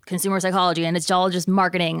about consumer psychology, and it's all just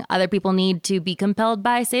marketing. Other people need to be compelled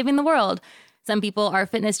by saving the world. Some people are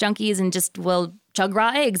fitness junkies and just will chug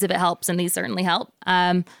raw eggs if it helps, and these certainly help.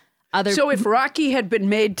 So if Rocky had been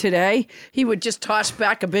made today, he would just toss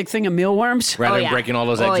back a big thing of mealworms? Rather than yeah. breaking all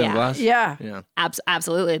those Oh, eggs in yeah. glass? Yeah. Yeah.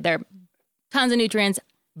 Absolutely. There are tons of nutrients,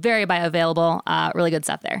 very bioavailable, really good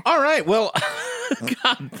stuff there. All right. Well,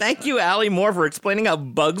 God, thank you, Allie Moore, for explaining how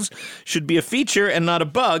bugs should be a feature and not a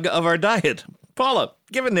bug of our diet. Paula,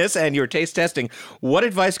 given this and your taste testing, what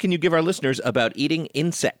advice can you give our listeners about eating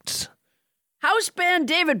insects? House band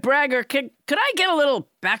David Bragger, could I get a little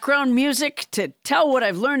background music to tell what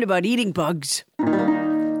I've learned about eating bugs?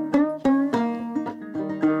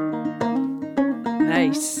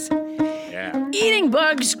 Nice. Yeah. Eating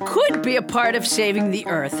bugs could be a part of saving the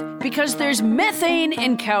earth because there's methane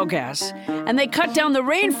in cow gas, and they cut down the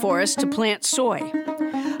rainforest to plant soy.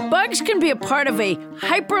 Bugs can be a part of a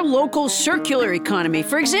hyper-local circular economy.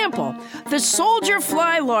 For example, the soldier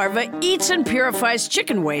fly larva eats and purifies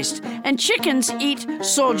chicken waste, and chickens eat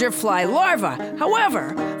soldier fly larvae.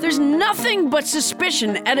 However, there's nothing but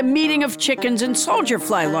suspicion at a meeting of chickens and soldier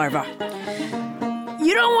fly larvae.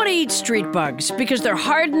 You don't want to eat street bugs because they're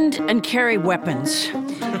hardened and carry weapons.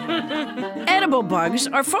 At a cannibal bugs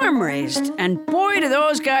are farm-raised, and boy, do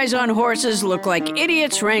those guys on horses look like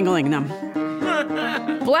idiots wrangling them.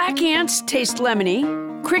 Black ants taste lemony.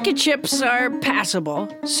 Cricket chips are passable.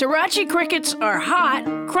 Sriracha crickets are hot,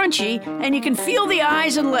 crunchy, and you can feel the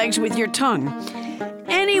eyes and legs with your tongue.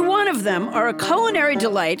 Any one of them are a culinary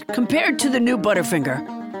delight compared to the new Butterfinger.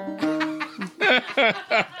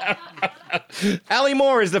 Allie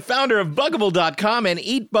Moore is the founder of Buggable.com and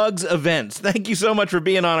Eat Bugs Events. Thank you so much for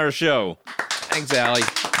being on our show. Thanks, Allie.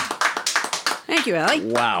 Thank you, Allie.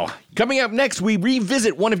 Wow. Coming up next, we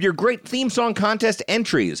revisit one of your great theme song contest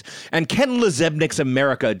entries. And Ken Lezebnik's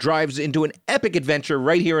America drives into an epic adventure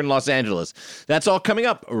right here in Los Angeles. That's all coming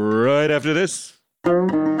up right after this.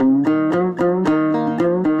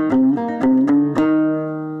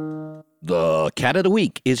 The cat of the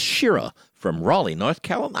week is Shira from Raleigh, North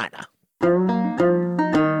Carolina.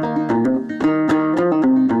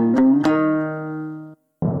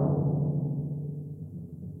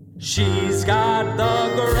 She's got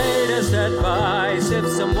the greatest advice. If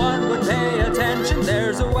someone would pay attention,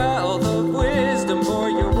 there's a wealth of wisdom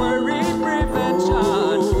for your worry prevention.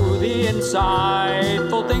 Ooh, the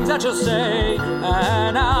insightful things that she'll say,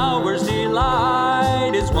 an hour's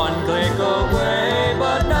delight is one click away.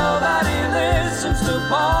 But nobody listens to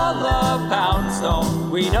Paula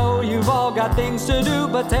Poundstone. We know you've all got things to do,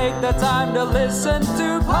 but take the time to listen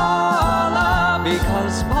to Paula,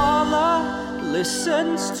 because Paula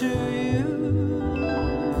listens to you.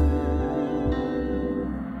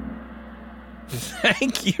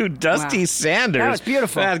 Thank you, Dusty Wow. Sanders. That was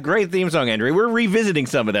beautiful. That's a great theme song, Andrew. We're revisiting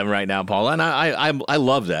some of them right now, Paula, and I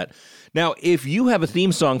love that. Now, if you have a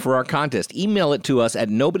theme song for our contest, email it to us at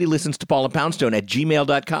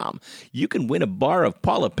nobodylistenstopaulapoundstone@gmail.com. You can win a bar of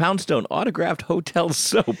Paula Poundstone autographed hotel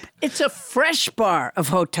soap. It's a fresh bar of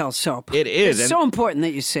hotel soap. It is. It's so important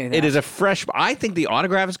that you say that. It is a fresh. I think the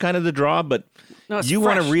autograph is kind of the draw, but No, it's you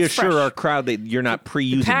want to fresh. reassure Fresh. our crowd that you're not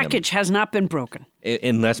pre-using them. Package has not been broken.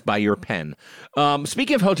 Unless by your pen.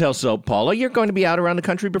 Speaking of hotel soap, Paula, you're going to be out around the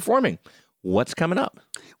country performing. What's coming up?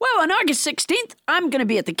 Well, on August 16th, I'm going to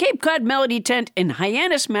be at the Cape Cod Melody Tent in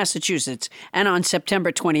Hyannis, Massachusetts. And on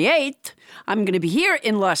September 28th, I'm going to be here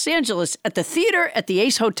in Los Angeles at the theater at the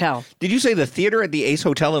Ace Hotel. Did you say the theater at the Ace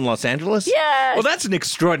Hotel in Los Angeles? Yes. Well, that's an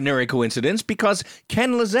extraordinary coincidence because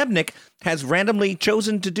Ken Lezebnik has randomly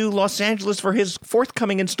chosen to do Los Angeles for his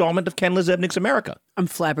forthcoming installment of Ken Lezebnik's America. I'm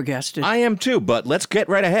flabbergasted. I am too, but let's get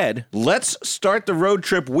right ahead. Let's start the road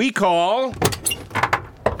trip we call...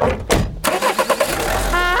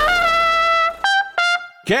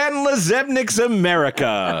 Ken Lezebnik's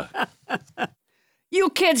America.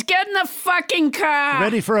 You kids, get in the fucking car.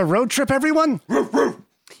 Ready for a road trip, everyone?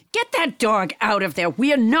 Get that dog out of there.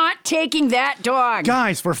 We are not taking that dog.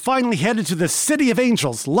 Guys, we're finally headed to the City of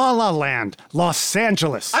Angels, La La Land, Los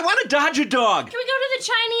Angeles. I want to dodge a dog. Can we go to the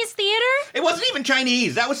Chinese theater? It wasn't even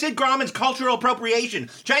Chinese. That was Sid Grauman's cultural appropriation.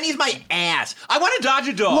 Chinese my ass. I want to dodge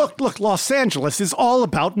a dog. Look, Los Angeles is all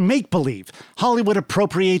about make-believe. Hollywood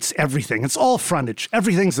appropriates everything. It's all frontage.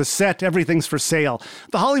 Everything's a set. Everything's for sale.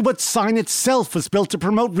 The Hollywood sign itself was built to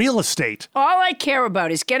promote real estate. All I care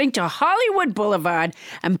about is getting to Hollywood Boulevard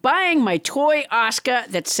and buying my toy Oscar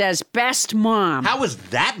that says Best Mom. How was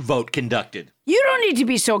that vote conducted? You don't need to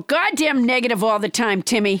be so goddamn negative all the time,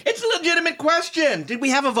 Timmy. It's a legitimate question. Did we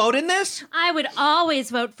have a vote in this? I would always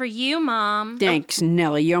vote for you, Mom. Thanks,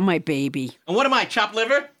 Nellie. You're my baby. And what am I, chopped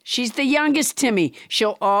liver? She's the youngest, Timmy.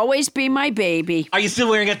 She'll always be my baby. Are you still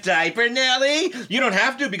wearing a diaper, Nellie? You don't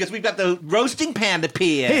have to because we've got the roasting pan to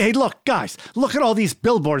pee in. Hey, look, guys. Look at all these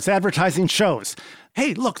billboards advertising shows.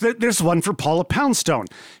 Hey, look, there's one for Paula Poundstone.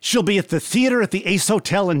 She'll be at the theater at the Ace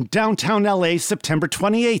Hotel in downtown L.A. September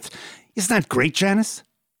 28th. Isn't that great, Janice?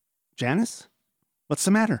 Janice? What's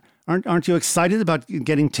the matter? Aren't you excited about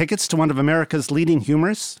getting tickets to one of America's leading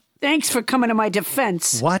humorists? Thanks for coming to my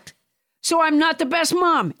defense. What? So I'm not the best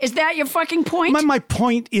mom. Is that your fucking point? My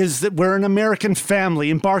point is that we're an American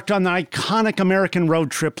family embarked on the iconic American road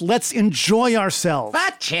trip. Let's enjoy ourselves.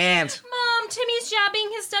 Fat chance. Mom, Timmy's jabbing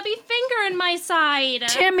his stubby finger in my side.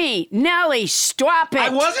 Timmy, Nellie, stop it. I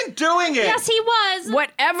wasn't doing it. Yes, he was.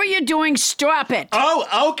 Whatever you're doing, stop it.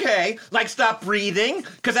 Oh, okay. Like stop breathing?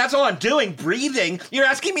 Because that's all I'm doing, breathing. You're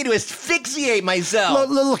asking me to asphyxiate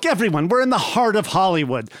myself. Look, everyone, we're in the heart of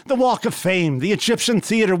Hollywood. The Walk of Fame, the Egyptian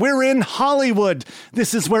Theater. We're in Hollywood.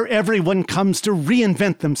 This is where everyone comes to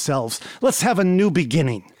reinvent themselves. Let's have a new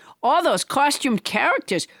beginning. All those costumed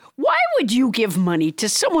characters. Why would you give money to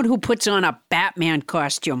someone who puts on a Batman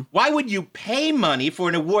costume? Why would you pay money for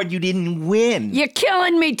an award you didn't win? You're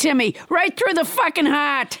killing me, Timmy. Right through the fucking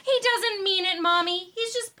heart. He doesn't mean it, Mommy.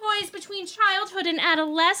 He's just poised between childhood and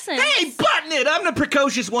adolescence. Hey, button it! I'm the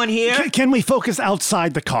precocious one here. Can we focus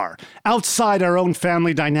outside the car? Outside our own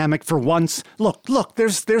family dynamic for once? Look,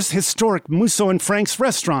 there's historic Musso and Frank's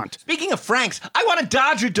restaurant. Speaking of Frank's, I want a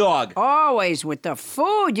Dodger dog. Always with the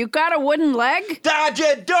food. You got a wooden leg?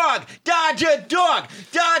 Dodger dog! Dodger dog!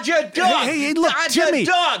 Dodger dog! Hey, look, Dodger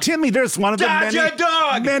dog! Timmy, there's one of the Dodger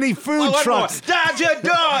dog! many food trucks. Dodger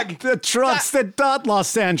dog! The trucks that dot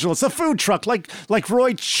Los Angeles. A food truck like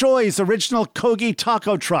Roy Choi's original Kogi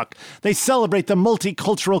taco truck. They celebrate the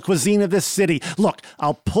multicultural cuisine of this city. Look,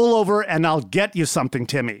 I'll pull over and I'll get you something,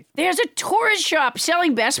 Timmy. There's a tourist shop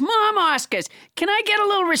selling Best Mom Oscars. Can I get a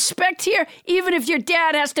little respect here, even if your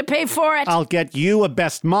dad has to pay for it? I'll get you a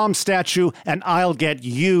Best Mom statue, and I'll get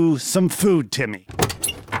you some food, Timmy.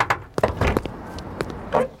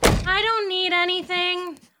 I don't need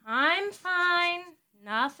anything. I'm fine.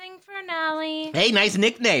 Nothing for Nellie. Hey, nice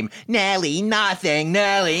nickname. Nellie, nothing.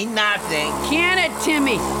 Nellie, nothing. Can it,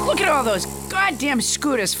 Timmy? Look at all those goddamn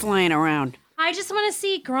scooters flying around. I just want to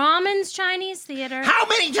see Grauman's Chinese Theater. How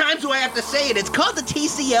many times do I have to say it? It's called the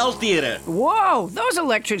TCL Theater. Whoa, those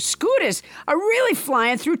electric scooters are really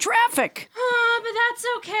flying through traffic. But that's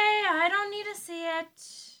okay. I don't need to see it.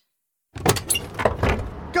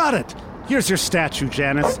 Got it. Here's your statue,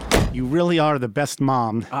 Janice. You really are the best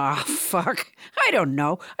mom. Ah, fuck. I don't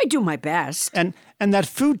know. I do my best. And that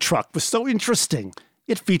food truck was so interesting.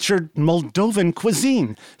 It featured Moldovan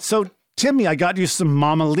cuisine. So, Timmy, I got you some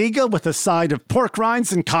Mama Liga with a side of pork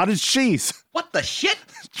rinds and cottage cheese. What the shit?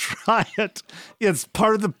 Try it. It's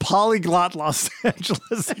part of the polyglot Los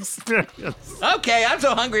Angeles experience. Okay, I'm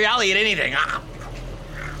so hungry I'll eat anything.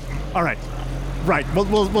 All right. Right,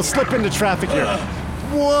 we'll slip into traffic here.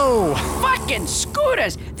 Whoa! Fucking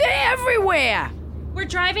scooters! They're everywhere! We're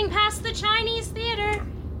driving past the Chinese Theater.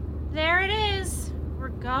 There it is. We're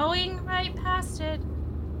going right past it.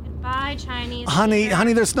 Goodbye, Chinese Theater.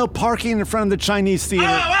 Honey, there's no parking in front of the Chinese Theater.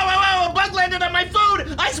 Whoa! A bug landed on my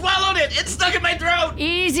food! I swallowed it! It's stuck in my throat!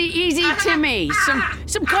 Easy, Timmy.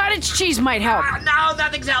 Some cottage cheese might help. No,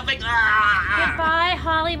 nothing's helping. Goodbye,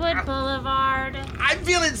 Hollywood Boulevard. I'm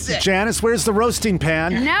feeling sick. Janice, where's the roasting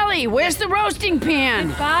pan? Nellie, where's the roasting pan?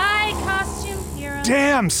 Goodbye, Costume Hero.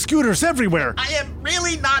 Damn, scooters everywhere. I am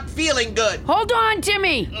really not feeling good. Hold on,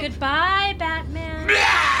 Timmy. Goodbye, Batman.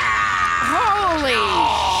 Holy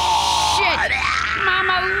shit.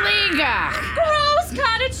 Mama Liga. Gross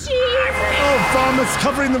cottage cheese. Oh, vomits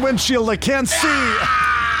covering the windshield. I can't see.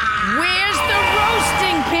 Where's the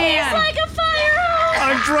roasting pan? It's like a fire hose.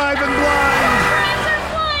 I'm driving blind. Friends are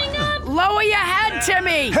flying up. Lower your head,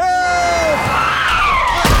 Timmy. Help!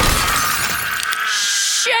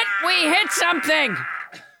 Shit, we hit something.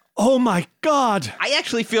 Oh, my God. I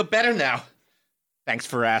actually feel better now. Thanks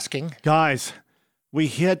for asking. Guys, we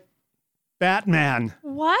hit Batman.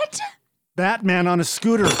 What? Batman on a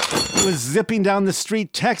scooter. He was zipping down the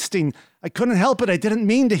street texting. I couldn't help it. I didn't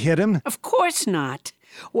mean to hit him. Of course not.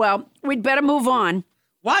 Well, we'd better move on.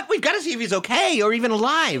 What? We've got to see if he's okay or even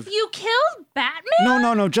alive. You killed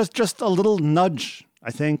Batman? No, just a little nudge,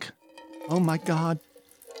 I think. Oh, my God.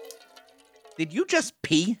 Did you just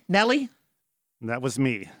pee, Nellie? That was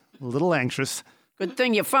me. A little anxious. Good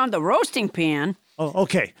thing you found the roasting pan. Oh,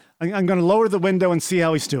 okay. I'm going to lower the window and see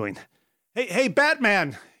how he's doing. Hey,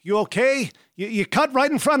 Batman, you okay? You cut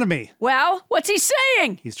right in front of me. Well, what's he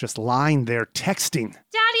saying? He's just lying there texting.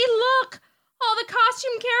 Daddy, look! All the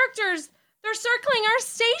costume characters. They're circling our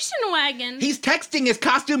station wagon. He's texting his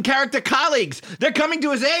costume character colleagues. They're coming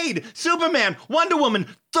to his aid. Superman, Wonder Woman,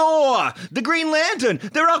 Thor, the Green Lantern.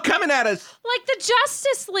 They're all coming at us. Like the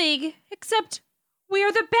Justice League, except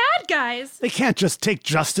we're the bad guys. They can't just take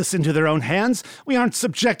justice into their own hands. We aren't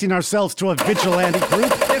subjecting ourselves to a vigilante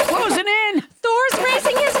group. They're closing in. Thor's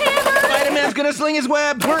raising his hammer. Spider-Man's gonna sling his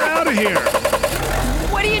web. We're out of here.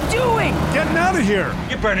 What are you doing? Getting out of here.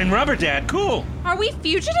 You're burning rubber, Dad. Cool. Are we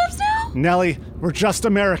fugitives now? Nellie, we're just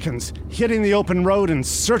Americans, hitting the open road and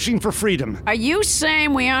searching for freedom. Are you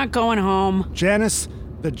saying we aren't going home? Janice,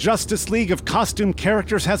 the Justice League of Costume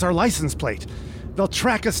Characters has our license plate. They'll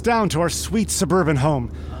track us down to our sweet suburban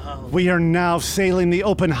home. We are now sailing the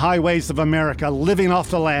open highways of America, living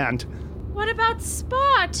off the land. What about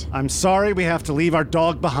Spot? I'm sorry we have to leave our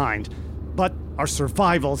dog behind, but our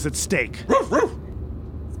survival's at stake. Roof, roof.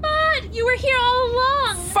 Spot, you were here all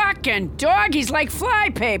along. Fucking dog, he's like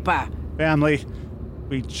flypaper. Family,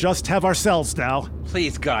 we just have ourselves now.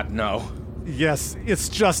 Please, God, no. Yes, it's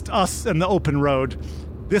just us and the open road.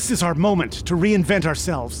 This is our moment to reinvent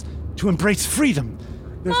ourselves, to embrace freedom.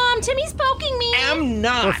 Mom, Timmy's poking me. I'm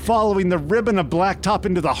not. We're following the ribbon of blacktop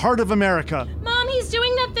into the heart of America. Mom, he's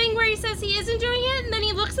doing that thing where he says he isn't doing it, and then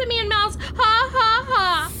he looks at me and mouths, ha, ha,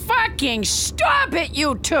 ha. Fucking stop it,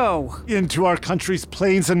 you two! Into our country's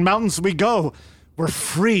plains and mountains we go. We're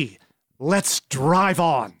free. Let's drive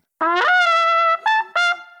on.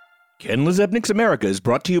 Ken Lezebnik's America is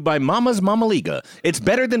brought to you by Mama's Mamaliga. It's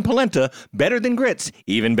better than polenta, better than grits,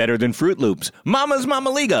 even better than Fruit Loops. Mama's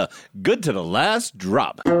Mamaliga, good to the last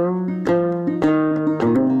drop.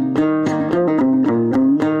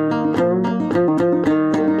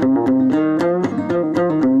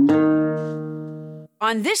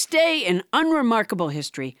 On this day in unremarkable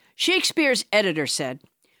history, Shakespeare's editor said,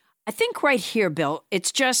 I think right here, Bill,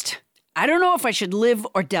 it's just, I don't know if I should live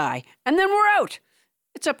or die. And then we're out.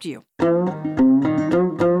 It's up to you.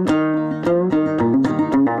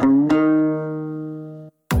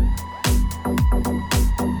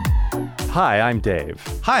 Hi, I'm Dave.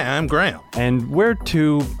 Hi, I'm Graham. And we're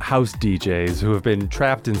two house DJs who have been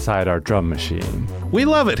trapped inside our drum machine. We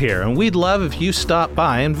love it here, and we'd love if you stopped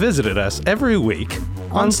by and visited us every week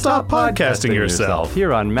on Stop Podcasting Yourself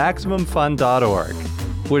here on MaximumFun.org.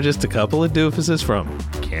 We're just a couple of doofuses from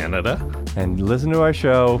Canada. And listen to our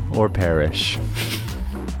show or perish.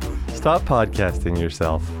 Stop podcasting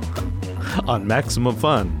yourself on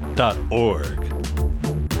MaximumFun.org.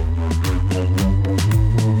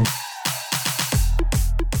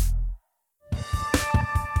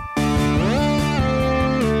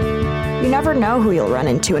 You never know who you'll run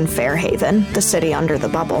into in Fairhaven, the city under the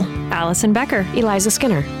bubble. Allison Becker. Eliza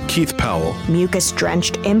Skinner. Keith Powell.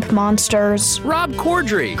 Mucus-drenched imp monsters. Rob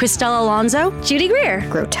Corddry. Christelle Alonso. Judy Greer.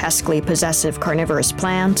 Grotesquely possessive carnivorous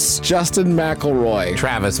plants. Justin McElroy.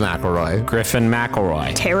 Travis McElroy. Griffin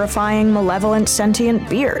McElroy. Terrifying, malevolent, sentient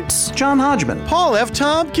beards. John Hodgman. Paul F.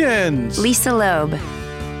 Tompkins. Lisa Loeb.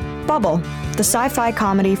 Bubble, the sci-fi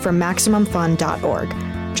comedy from MaximumFun.org.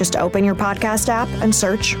 Just open your podcast app and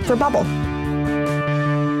search for Bubble.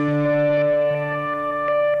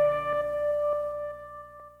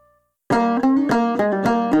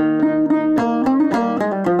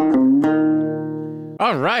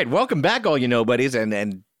 All right, welcome back, all you nobodies,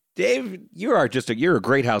 and Dave, you're a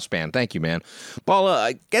great house band. Thank you, man.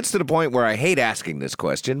 Paula, it gets to the point where I hate asking this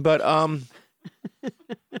question, but do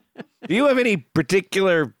you have any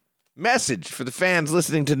particular message for the fans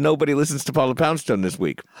listening to Nobody Listens to Paula Poundstone this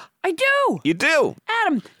week? I do. You do?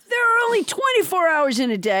 Adam, there are only 24 hours in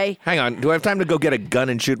a day. Hang on, do I have time to go get a gun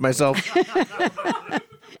and shoot myself?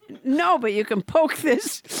 No, but you can poke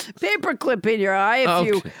this paperclip in your eye if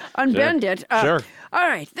you unbend it. Sure. All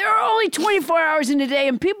right, there are only 24 hours in a day,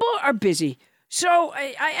 and people are busy. So,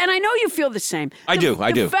 I know you feel the same. I do.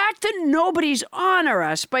 The fact that nobody's honor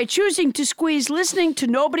us by choosing to squeeze listening to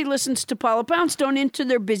Nobody Listens to Paula Poundstone into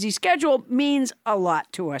their busy schedule means a lot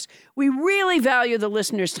to us. We really value the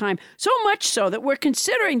listeners' time, so much so that we're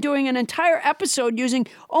considering doing an entire episode using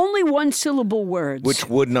only one-syllable words. Which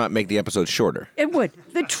would not make the episode shorter. It would.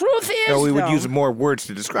 The truth is, No, we would use more words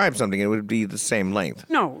to describe something, and it would be the same length.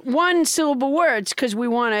 No, one-syllable words, because we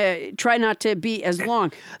want to try not to be as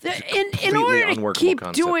long. In order to keep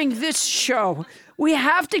doing this show, we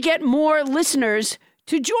have to get more listeners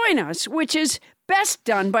to join us, which is best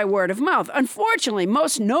done by word of mouth. Unfortunately,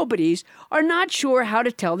 most nobodies are not sure how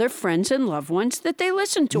to tell their friends and loved ones that they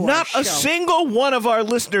listen to our show. Not a single one of our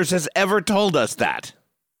listeners has ever told us that.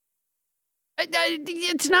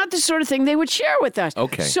 It's not the sort of thing they would share with us.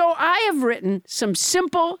 Okay. So I have written some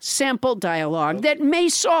simple sample dialogue that may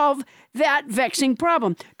solve that vexing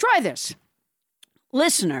problem. Try this.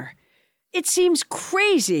 Listener, it seems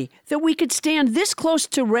crazy that we could stand this close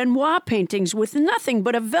to Renoir paintings with nothing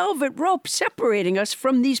but a velvet rope separating us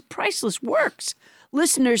from these priceless works.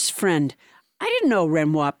 Listener's friend, I didn't know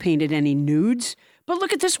Renoir painted any nudes, but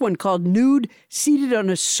look at this one called Nude Seated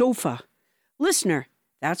on a Sofa. Listener,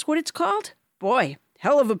 that's what it's called? Boy,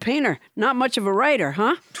 hell of a painter, not much of a writer,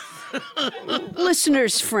 huh?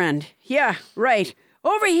 Listener's friend, yeah, right.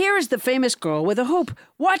 Over here is the famous girl with a hoop.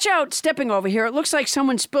 Watch out, stepping over here. It looks like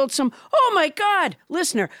someone spilled some, oh my God!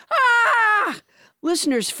 Listener, ah!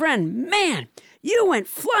 Listener's friend, man, you went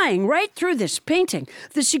flying right through this painting.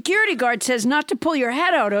 The security guard says not to pull your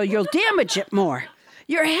head out or you'll damage it more.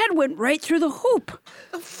 Your head went right through the hoop. What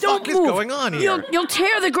the fuck is going on here? You'll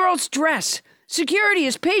tear the girl's dress. Security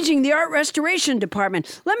is paging the art restoration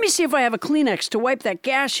department. Let me see if I have a Kleenex to wipe that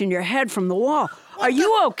gash in your head from the wall. Are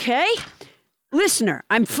you okay? Listener,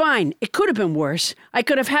 I'm fine. It could have been worse. I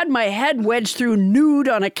could have had my head wedged through nude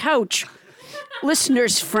on a couch.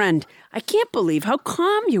 Listener's friend, I can't believe how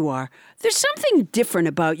calm you are. There's something different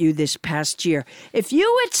about you this past year. If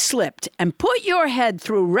you had slipped and put your head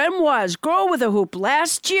through Renoir's Girl with a Hoop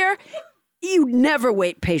last year, you'd never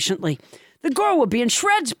wait patiently. The girl would be in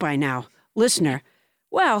shreds by now. Listener,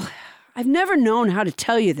 well, I've never known how to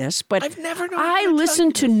tell you this, but I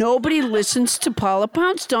listen to Nobody Listens to Paula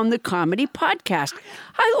Poundstone, the comedy podcast.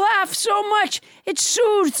 I laugh so much. It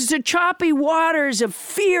soothes the choppy waters of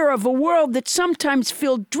fear of a world that sometimes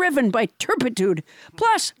feel driven by turpitude.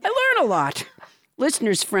 Plus, I learn a lot.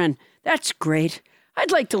 Listener's friend, that's great.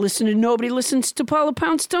 I'd like to listen to Nobody Listens to Paula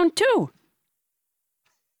Poundstone, too.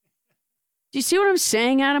 Do you see what I'm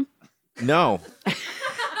saying, Adam? No.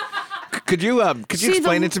 Could you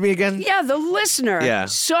explain it to me again? Yeah, the listener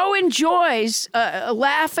so enjoys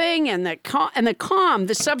laughing and the calm,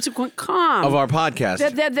 the subsequent calm of our podcast.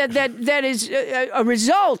 That is a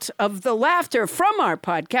result of the laughter from our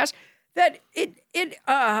podcast. That it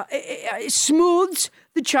smooths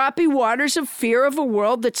the choppy waters of fear of a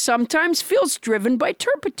world that sometimes feels driven by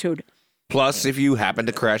turpitude. Plus, if you happen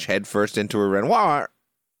to crash headfirst into a Renoir.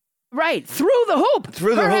 Right, through the hoop.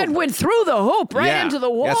 Her head went through the hoop, right into the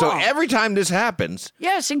wall. Yeah, so every time this happens.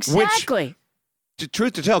 Yes, exactly. Which,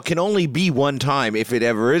 truth to tell, can only be one time if it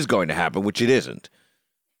ever is going to happen, which it isn't.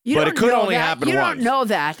 But it could only happen once. You don't know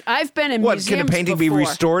that. I've been in museums can a painting before. be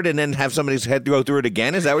restored and then have somebody's head go through it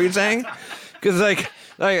again? Is that what you're saying? Because, like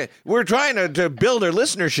we're trying to build our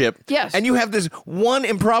listenership. Yes. And you have this one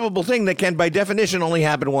improbable thing that can, by definition, only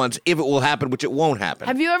happen once, if it will happen, which it won't happen.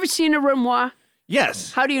 Have you ever seen a Renoir?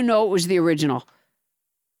 Yes. How do you know it was the original?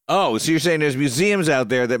 Oh, so you're saying there's museums out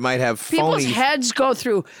there that might have phony... People's heads go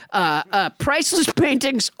through priceless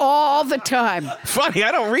paintings all the time. Funny,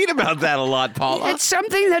 I don't read about that a lot, Paula. It's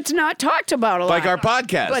something that's not talked about a lot. Like our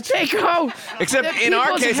podcast. But they go... Except in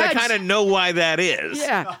our case, I kind of know why that is.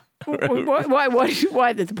 Yeah. Why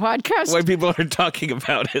the podcast? Why people are talking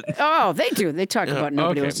about it. Oh, they do. They talk about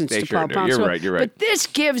Nobody Listens to Paul Poundstone. You're right. But this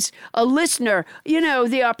gives a listener,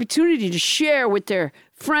 the opportunity to share with their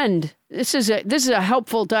friend. This is a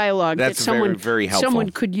helpful dialogue that someone very helpful.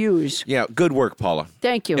 Someone could use. Yeah, good work, Paula.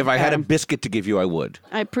 Thank you. If I had a biscuit to give you, I would.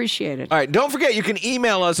 I appreciate it. All right, don't forget, you can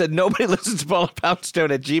email us at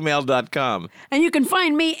nobodylistenspaulapoundstone@gmail.com. And you can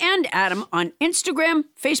find me and Adam on Instagram,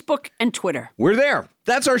 Facebook, and Twitter. We're there.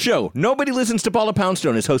 That's our show. Nobody Listens to Paula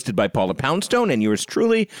Poundstone is hosted by Paula Poundstone and yours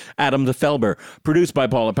truly, Adam the Felber. Produced by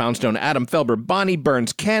Paula Poundstone, Adam Felber, Bonnie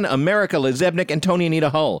Burns, Ken, America Lezebnik, and Tony Anita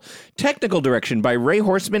Hull. Technical direction by Ray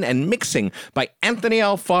Horseman and mixing by Anthony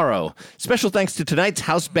Alfaro. Special thanks to tonight's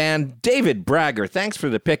house band, David Bragger. Thanks for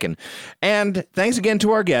the pickin'. And thanks again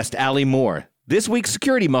to our guest, Allie Moore. This week's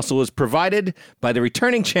security muscle was provided by the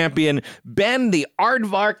returning champion, Ben the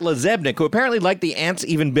Aardvark Lezebnik, who apparently liked the ants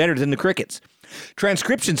even better than the crickets.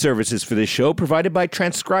 Transcription services for this show provided by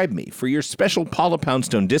Transcribe Me. For your special Paula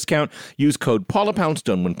Poundstone discount, use code Paula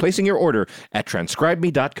Poundstone when placing your order at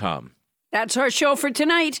transcribeme.com. That's our show for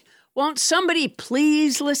tonight. Won't somebody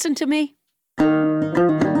please listen to me?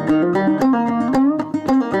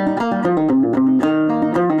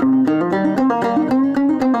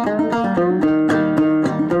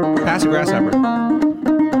 Pass a grasshopper.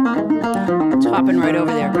 It's hopping right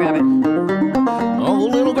over there. Grab it. Oh,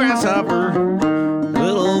 little grasshopper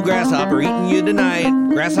eating you tonight.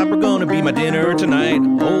 Grasshopper gonna be my dinner tonight.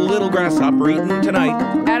 Oh, little grasshopper eating tonight.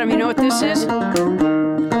 Adam, you know what this is?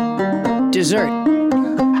 Dessert.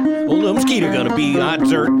 Oh, little mosquito gonna be hot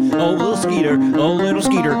dessert. Oh, little skeeter. Oh, little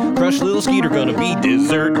skeeter. Crush little skeeter gonna be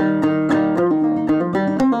dessert.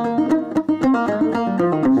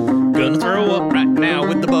 Gonna throw up right now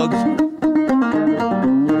with the bugs.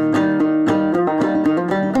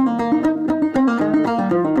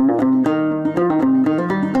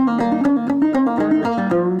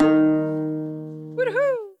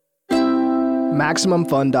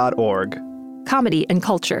 MaximumFun.org. Comedy and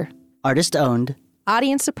culture. Artist owned.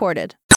 Audience supported.